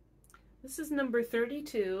 This is number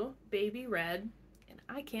 32, Baby Red, and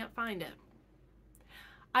I can't find it.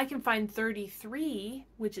 I can find 33,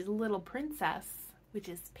 which is Little Princess, which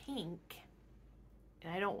is pink,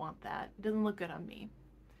 and I don't want that. It doesn't look good on me.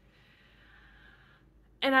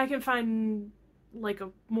 And I can find like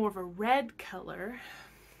more of a red color,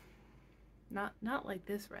 not like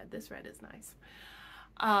this red. This red is nice.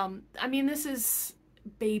 I mean, this is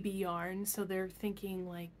baby yarn, so they're thinking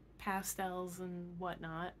like pastels and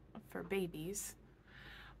whatnot for babies.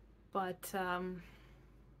 But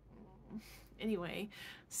anyway,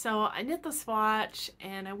 so I knit the swatch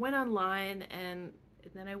and I went online and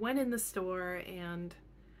then I went in the store and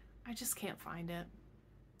I just can't find it.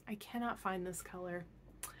 I cannot find this color,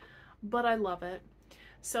 but I love it.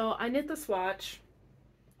 So I knit the swatch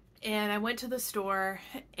and I went to the store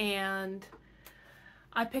and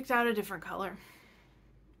I picked out a different color,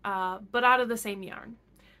 but out of the same yarn.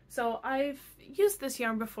 So I've used this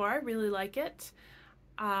yarn before. I really like it.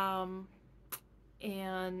 And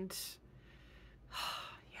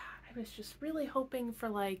yeah, I was just really hoping for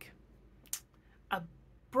like a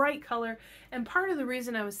bright color. And part of the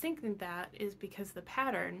reason I was thinking that is because the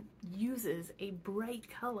pattern uses a bright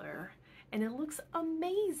color and it looks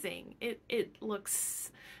amazing. It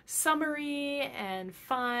looks summery and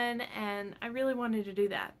fun, and I really wanted to do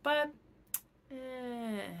that, but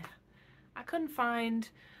I couldn't find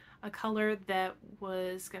a color that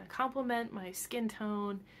was going to complement my skin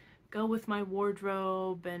tone, go with my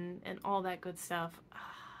wardrobe, and all that good stuff.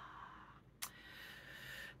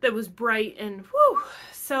 that was bright and whew.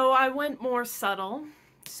 So I went more subtle.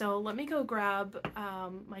 So let me go grab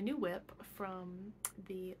my new whip from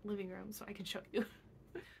the living room so I can show you.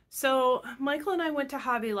 So Michael and I went to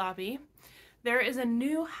Hobby Lobby. There is a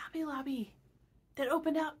new Hobby Lobby that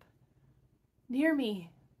opened up near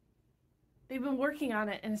me. They've been working on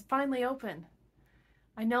it and it's finally open.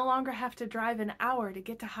 I no longer have to drive an hour to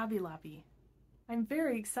get to Hobby Lobby. I'm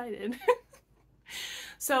very excited.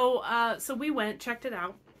 So we went, checked it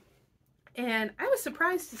out, and I was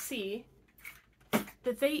surprised to see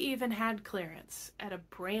that they even had clearance at a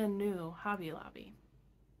brand new Hobby Lobby.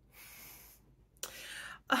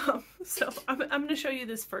 So I'm going to show you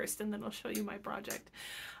this first, and then I'll show you my project.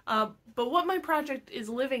 But what my project is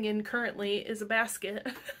living in currently is a basket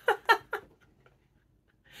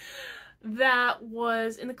that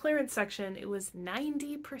was in the clearance section. It was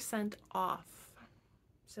 90% off.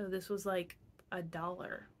 So this was like $1,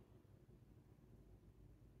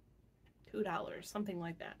 $2, something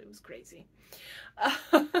like that. It was crazy.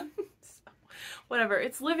 So, whatever,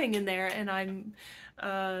 it's living in there, and I'm,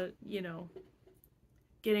 you know,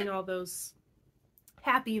 getting all those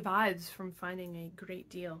happy vibes from finding a great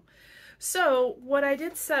deal. So what I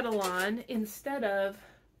did settle on, instead of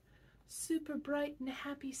super bright and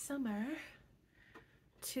happy summer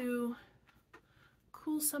to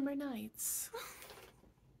cool summer nights,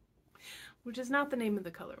 which is not the name of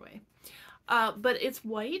the colorway, but it's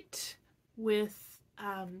white with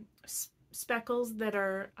speckles that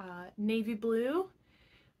are navy blue,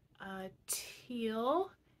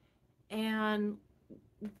 teal, and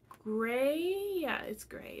gray. Yeah, it's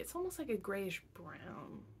gray. It's almost like a grayish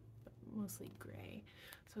brown, but mostly gray.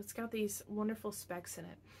 So it's got these wonderful specks in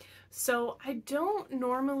it. So I don't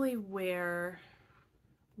normally wear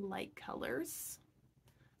light colors.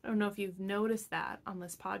 I don't know if you've noticed that on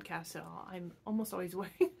this podcast at all. I'm almost always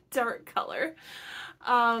wearing a dark color.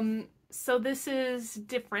 So this is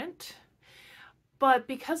different. But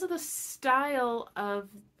because of the style of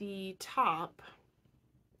the top,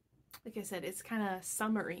 like I said, it's kind of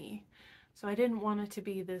summery. So I didn't want it to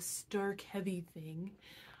be this dark, heavy thing.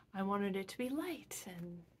 I wanted it to be light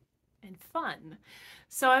and fun.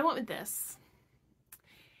 So I went with this.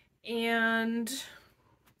 And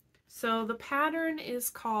so the pattern is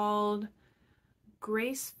called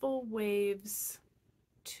Graceful Waves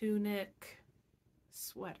Tunic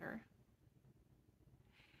Sweater.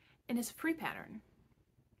 And it's a free pattern.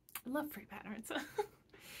 I love free patterns.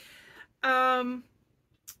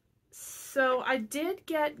 So I did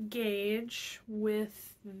get gauge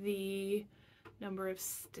with the number of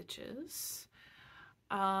stitches,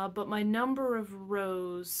 but my number of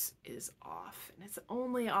rows is off, and it's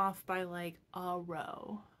only off by like a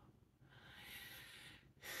row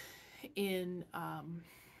in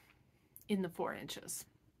the 4 inches.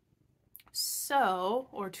 So,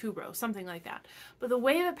 or 2 rows, something like that. But the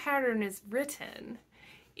way the pattern is written,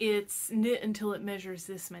 it's knit until it measures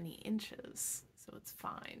this many inches. So it's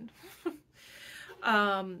fine.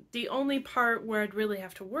 The only part where I'd really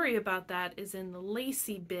have to worry about that is in the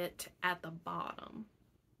lacy bit at the bottom.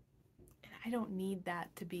 And I don't need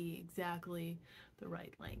that to be exactly the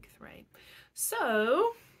right length, right?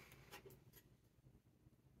 So,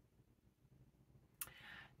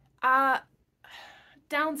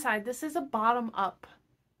 downside, this is a bottom-up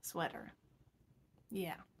sweater.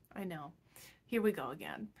 Yeah, I know. Here we go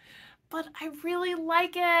again. But I really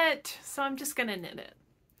like it, so I'm just gonna knit it.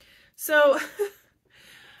 So,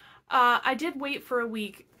 I did wait for a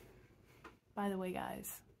week. By the way,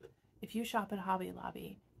 guys, if you shop at Hobby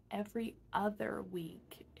Lobby, every other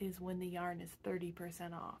week is when the yarn is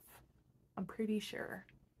 30% off. I'm pretty sure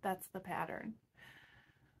that's the pattern.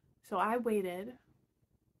 So I waited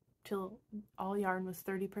till all yarn was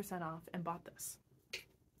 30% off and bought this.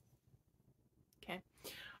 Okay.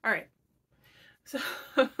 All right.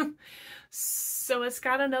 So it's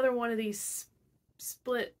got another one of these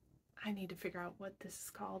split, I need to figure out what this is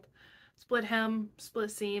called. Split hem,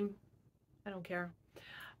 split seam. I don't care.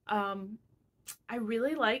 I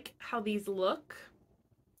really like how these look.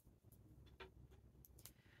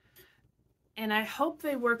 And I hope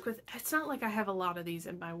they work with, it's not like I have a lot of these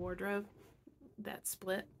in my wardrobe that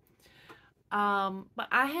split. But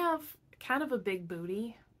I have kind of a big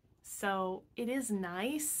booty. So it is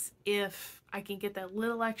nice if I can get that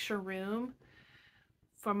little extra room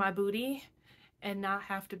for my booty and not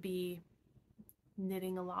have to be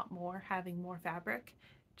knitting a lot more, having more fabric,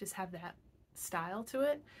 just have that style to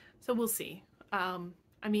it. So we'll see. I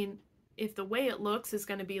mean, if the way it looks is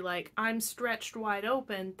going to be like I'm stretched wide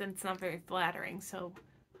open, then it's not very flattering. So,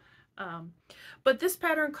 but this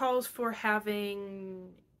pattern calls for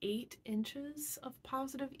having 8 inches of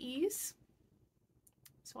positive ease.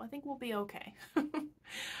 so I think we'll be okay.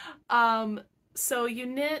 So you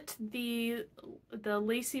knit the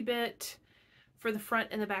lacy bit for the front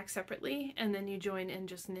and the back separately, and then you join and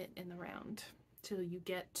just knit in the round till you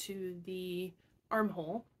get to the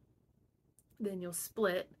armhole. Then you'll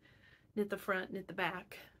split, knit the front, knit the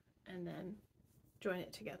back, and then join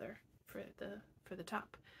it together for the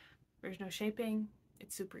top. There's no shaping.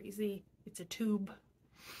 It's super easy. It's a tube.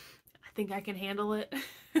 I think I can handle it.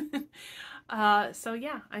 So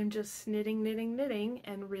yeah, I'm just knitting, knitting, knitting,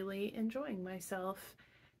 and really enjoying myself.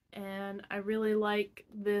 And I really like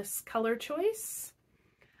this color choice.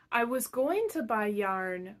 I was going to buy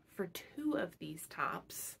yarn for 2 of these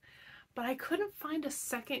tops, but I couldn't find a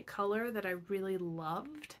second color that I really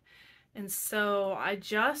loved. And so I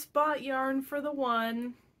just bought yarn for the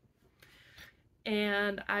one,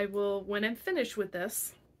 and I will, when I'm finished with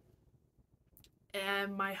this,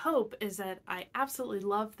 and my hope is that I absolutely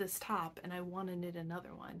love this top and I want to knit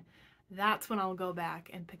another one, that's when I'll go back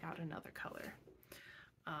and pick out another color.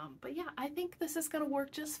 But yeah, I think this is going to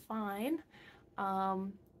work just fine.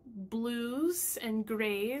 Blues and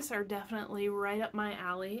grays are definitely right up my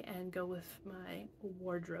alley and go with my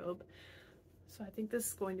wardrobe. So I think this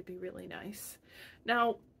is going to be really nice.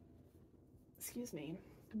 Now, excuse me,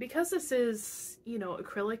 because this is, you know,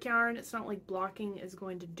 acrylic yarn, it's not like blocking is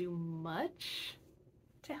going to do much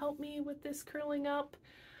to help me with this curling up,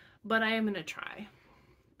 but I am going to try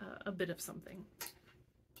a bit of something.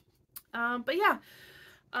 But yeah,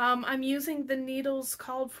 I'm using the needles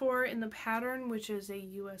called for in the pattern, which is a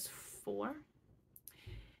US 4,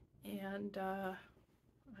 and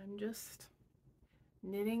I'm just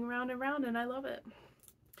knitting round and round, and I love it.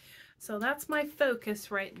 So that's my focus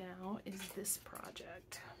right now, is this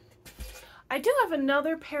project. I do have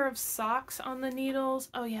another pair of socks on the needles.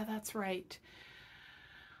 Oh yeah, that's right.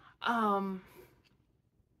 I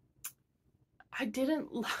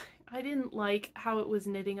didn't like how it was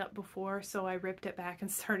knitting up before, so I ripped it back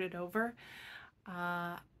and started over.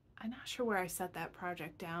 I'm not sure where I set that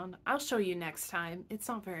project down. I'll show you next time. It's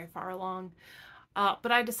not very far along.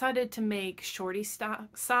 But I decided to make shorty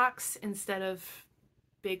socks instead of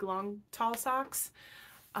big, long, tall socks.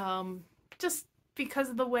 Just because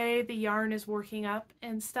of the way the yarn is working up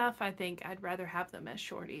and stuff, I think I'd rather have them as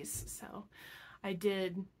shorties. So I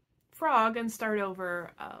did frog and start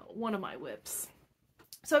over one of my whips.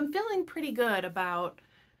 So I'm feeling pretty good about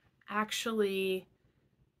actually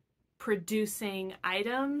producing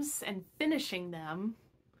items and finishing them,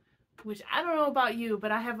 which I don't know about you,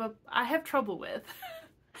 but I have trouble with.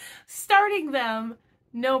 Starting them,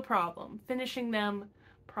 no problem. Finishing them,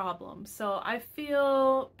 problem. So I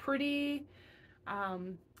feel pretty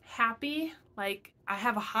happy. Like I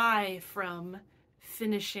have a high from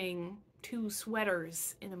finishing 2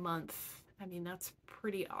 sweaters in a month. I mean, that's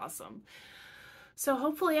pretty awesome. So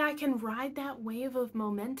hopefully I can ride that wave of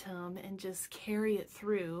momentum and just carry it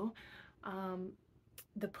through.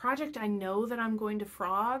 The project I know that I'm going to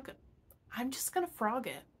frog, I'm just going to frog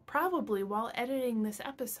it, probably while editing this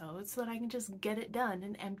episode, so that I can just get it done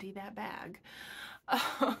and empty that bag.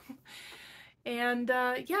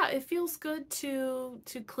 Yeah, it feels good to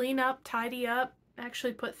clean up, tidy up,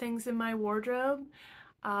 actually put things in my wardrobe.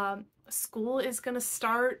 School is going to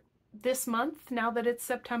start this month now that it's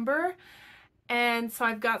September. And so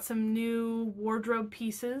I've got some new wardrobe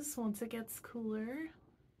pieces once it gets cooler.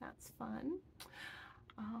 That's fun.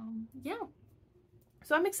 Yeah,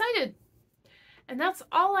 so I'm excited. And that's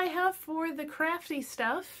all I have for the crafty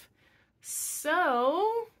stuff.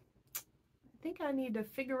 So I think I need to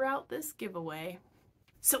figure out this giveaway.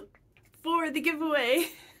 So for the giveaway,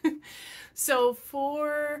 so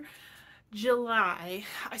for July,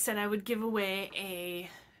 I said I would give away a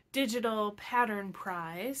digital pattern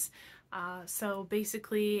prize. So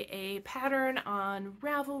basically a pattern on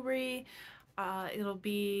Ravelry.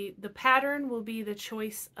 The pattern will be the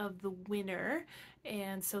choice of the winner.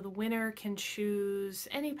 And so the winner can choose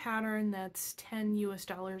any pattern that's $10 US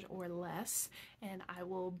or less. And I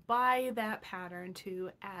will buy that pattern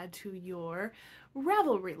to add to your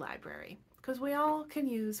Ravelry library, because we all can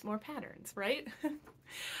use more patterns, right?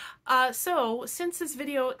 So since this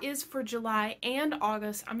video is for July and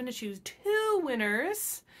August, I'm going to choose 2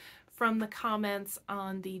 winners from the comments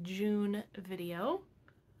on the June video,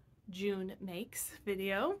 June Makes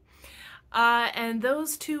video. And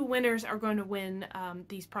those 2 winners are going to win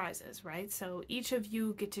these prizes, right? So each of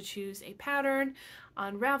you get to choose a pattern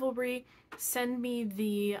on Ravelry. Send me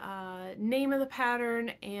the name of the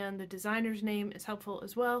pattern, and the designer's name is helpful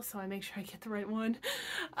as well, so I make sure I get the right one.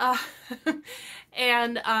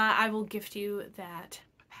 And I will gift you that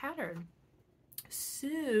pattern.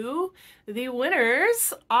 So the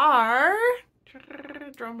winners are,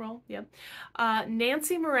 Drum roll, yep.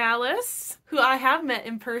 Nancy Morales, who I have met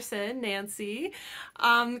in person. Nancy,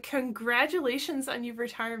 congratulations on your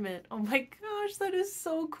retirement. Oh my gosh, that is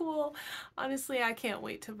so cool. Honestly, I can't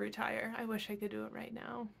wait to retire. I wish I could do it right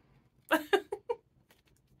now.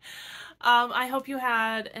 I hope you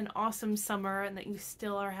had an awesome summer and that you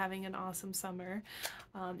still are having an awesome summer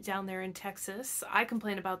down there in Texas. I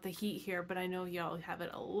complain about the heat here, but I know y'all have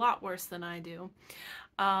it a lot worse than I do.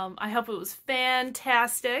 I hope it was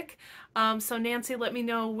fantastic. So Nancy, let me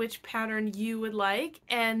know which pattern you would like.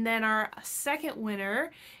 And then our second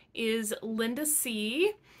winner is Linda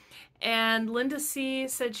C. And Linda C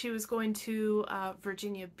said she was going to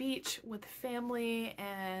Virginia Beach with family,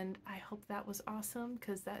 and I hope that was awesome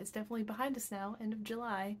because that is definitely behind us now. End of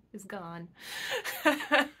July is gone.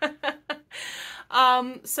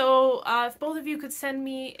 If both of you could send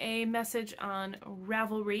me a message on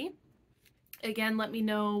Ravelry. Again, let me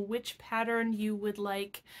know which pattern you would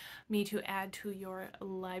like me to add to your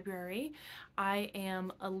library. I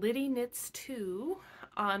am AlittyKnitsToo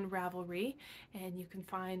on Ravelry, and you can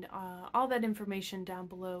find all that information down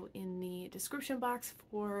below in the description box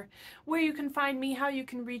for where you can find me, how you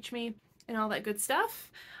can reach me, and all that good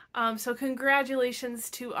stuff. So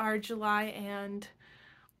congratulations to our July and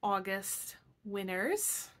August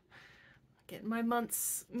winners. Getting my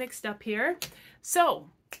months mixed up here. So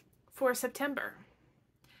for September,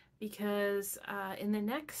 because in the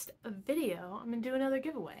next video I'm gonna do another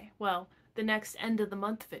giveaway. Well, the next end of the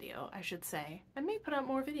month video, I should say. I may put out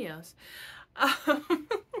more videos.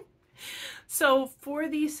 So for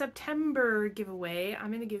the September giveaway, I'm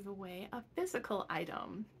going to give away a physical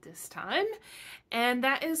item this time, and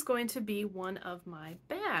that is going to be one of my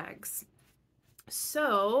bags.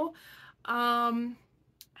 So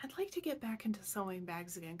I'd like to get back into sewing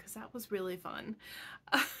bags again because that was really fun.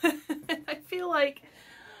 I feel like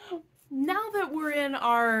now that we're in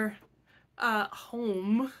our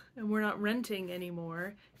home and we're not renting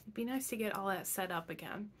anymore, it'd be nice to get all that set up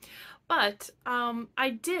again. But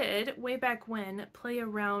I did, way back when, play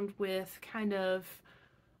around with kind of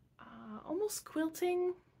almost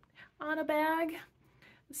quilting on a bag.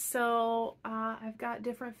 So I've got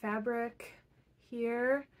different fabric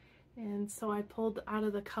here, and so I pulled out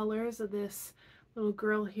of the colors of this little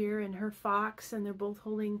girl here and her fox, and they're both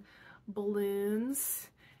holding balloons.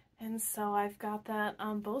 And so I've got that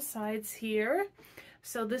on both sides here.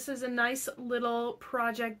 So this is a nice little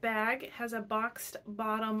project bag. It has a boxed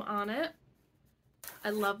bottom on it. I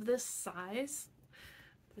love this size.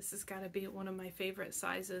 This has got to be one of my favorite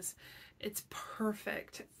sizes. It's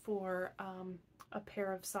perfect for a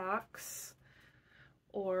pair of socks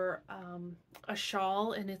or a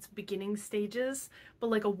shawl in its beginning stages, but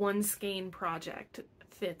like a one skein project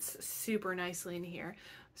fits super nicely in here.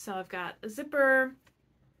 So I've got a zipper,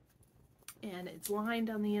 and it's lined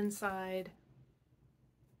on the inside.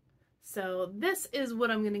 So this is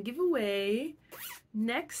what I'm going to give away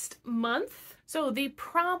next month. So the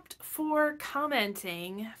prompt for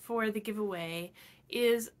commenting for the giveaway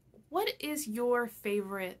is, what is your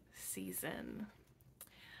favorite season?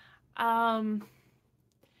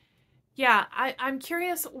 Yeah, I'm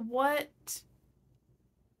curious what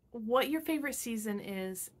your favorite season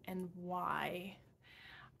is and why.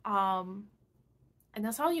 And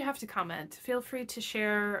that's all you have to comment. Feel free to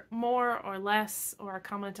share more or less or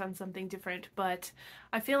comment on something different, but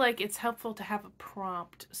I feel like it's helpful to have a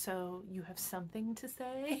prompt so you have something to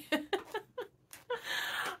say.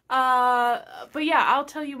 But yeah, I'll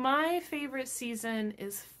tell you, my favorite season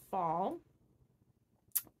is fall.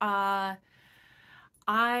 I'm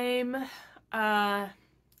a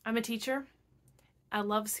teacher. I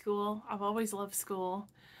love school. I've always loved school.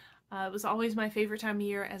 It was always my favorite time of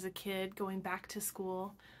year as a kid, going back to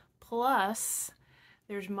school. Plus,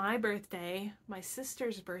 there's my birthday, my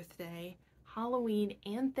sister's birthday, Halloween,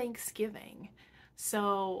 and Thanksgiving.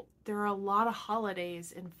 So there are a lot of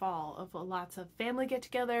holidays in fall, of lots of family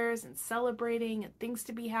get-togethers and celebrating and things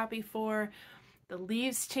to be happy for. The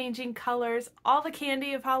leaves changing colors, all the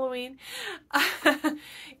candy of Halloween.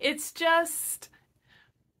 It's just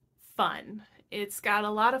fun. It's got a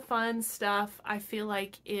lot of fun stuff. I feel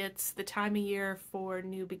like it's the time of year for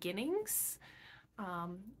new beginnings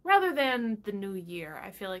rather than the new year.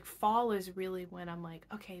 I feel like fall is really when I'm like,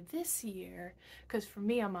 okay, this year, because for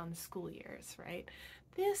me, I'm on the school years, right?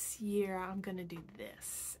 This year, I'm going to do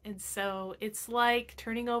this. And so it's like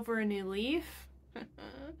turning over a new leaf,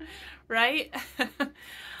 right?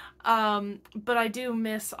 But I do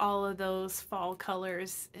miss all of those fall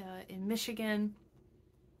colors in Michigan.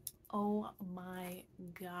 Oh my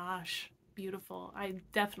gosh, beautiful. I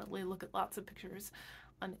definitely look at lots of pictures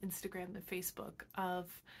on Instagram and Facebook of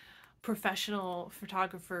professional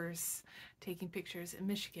photographers taking pictures in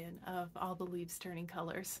Michigan of all the leaves turning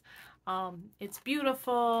colors. It's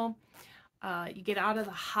beautiful. You get out of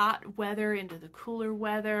the hot weather into the cooler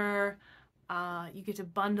weather. You get to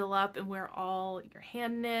bundle up and wear all your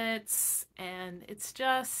hand knits, and it's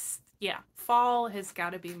just, yeah, fall has got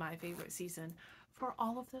to be my favorite season for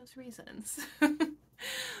all of those reasons.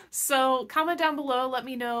 So comment down below, let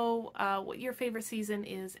me know what your favorite season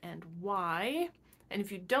is and why. And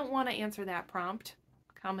if you don't want to answer that prompt,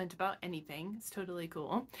 comment about anything. It's totally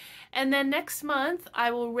cool. And then next month,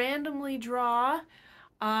 I will randomly draw,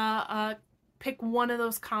 pick one of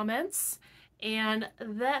those comments, and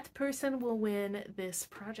that person will win this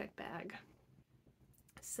project bag.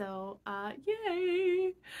 So,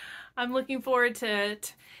 yay! I'm looking forward to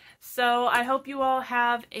it. So I hope you all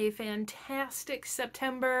have a fantastic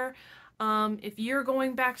September. If you're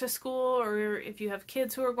going back to school, or if you have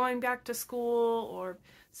kids who are going back to school, or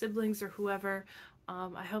siblings or whoever,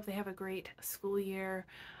 I hope they have a great school year.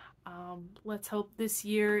 Let's hope this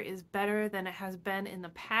year is better than it has been in the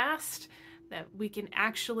past, that we can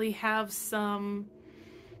actually have some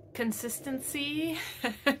consistency,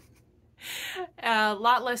 a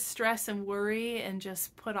lot less stress and worry, and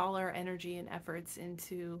just put all our energy and efforts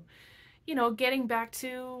into, you know, getting back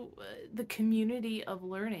to the community of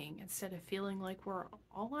learning instead of feeling like we're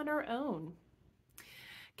all on our own.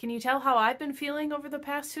 Can you tell how I've been feeling over the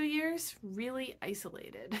past 2 years? Really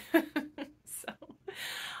isolated. So,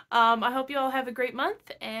 I hope you all have a great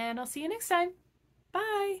month, and I'll see you next time.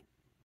 Bye!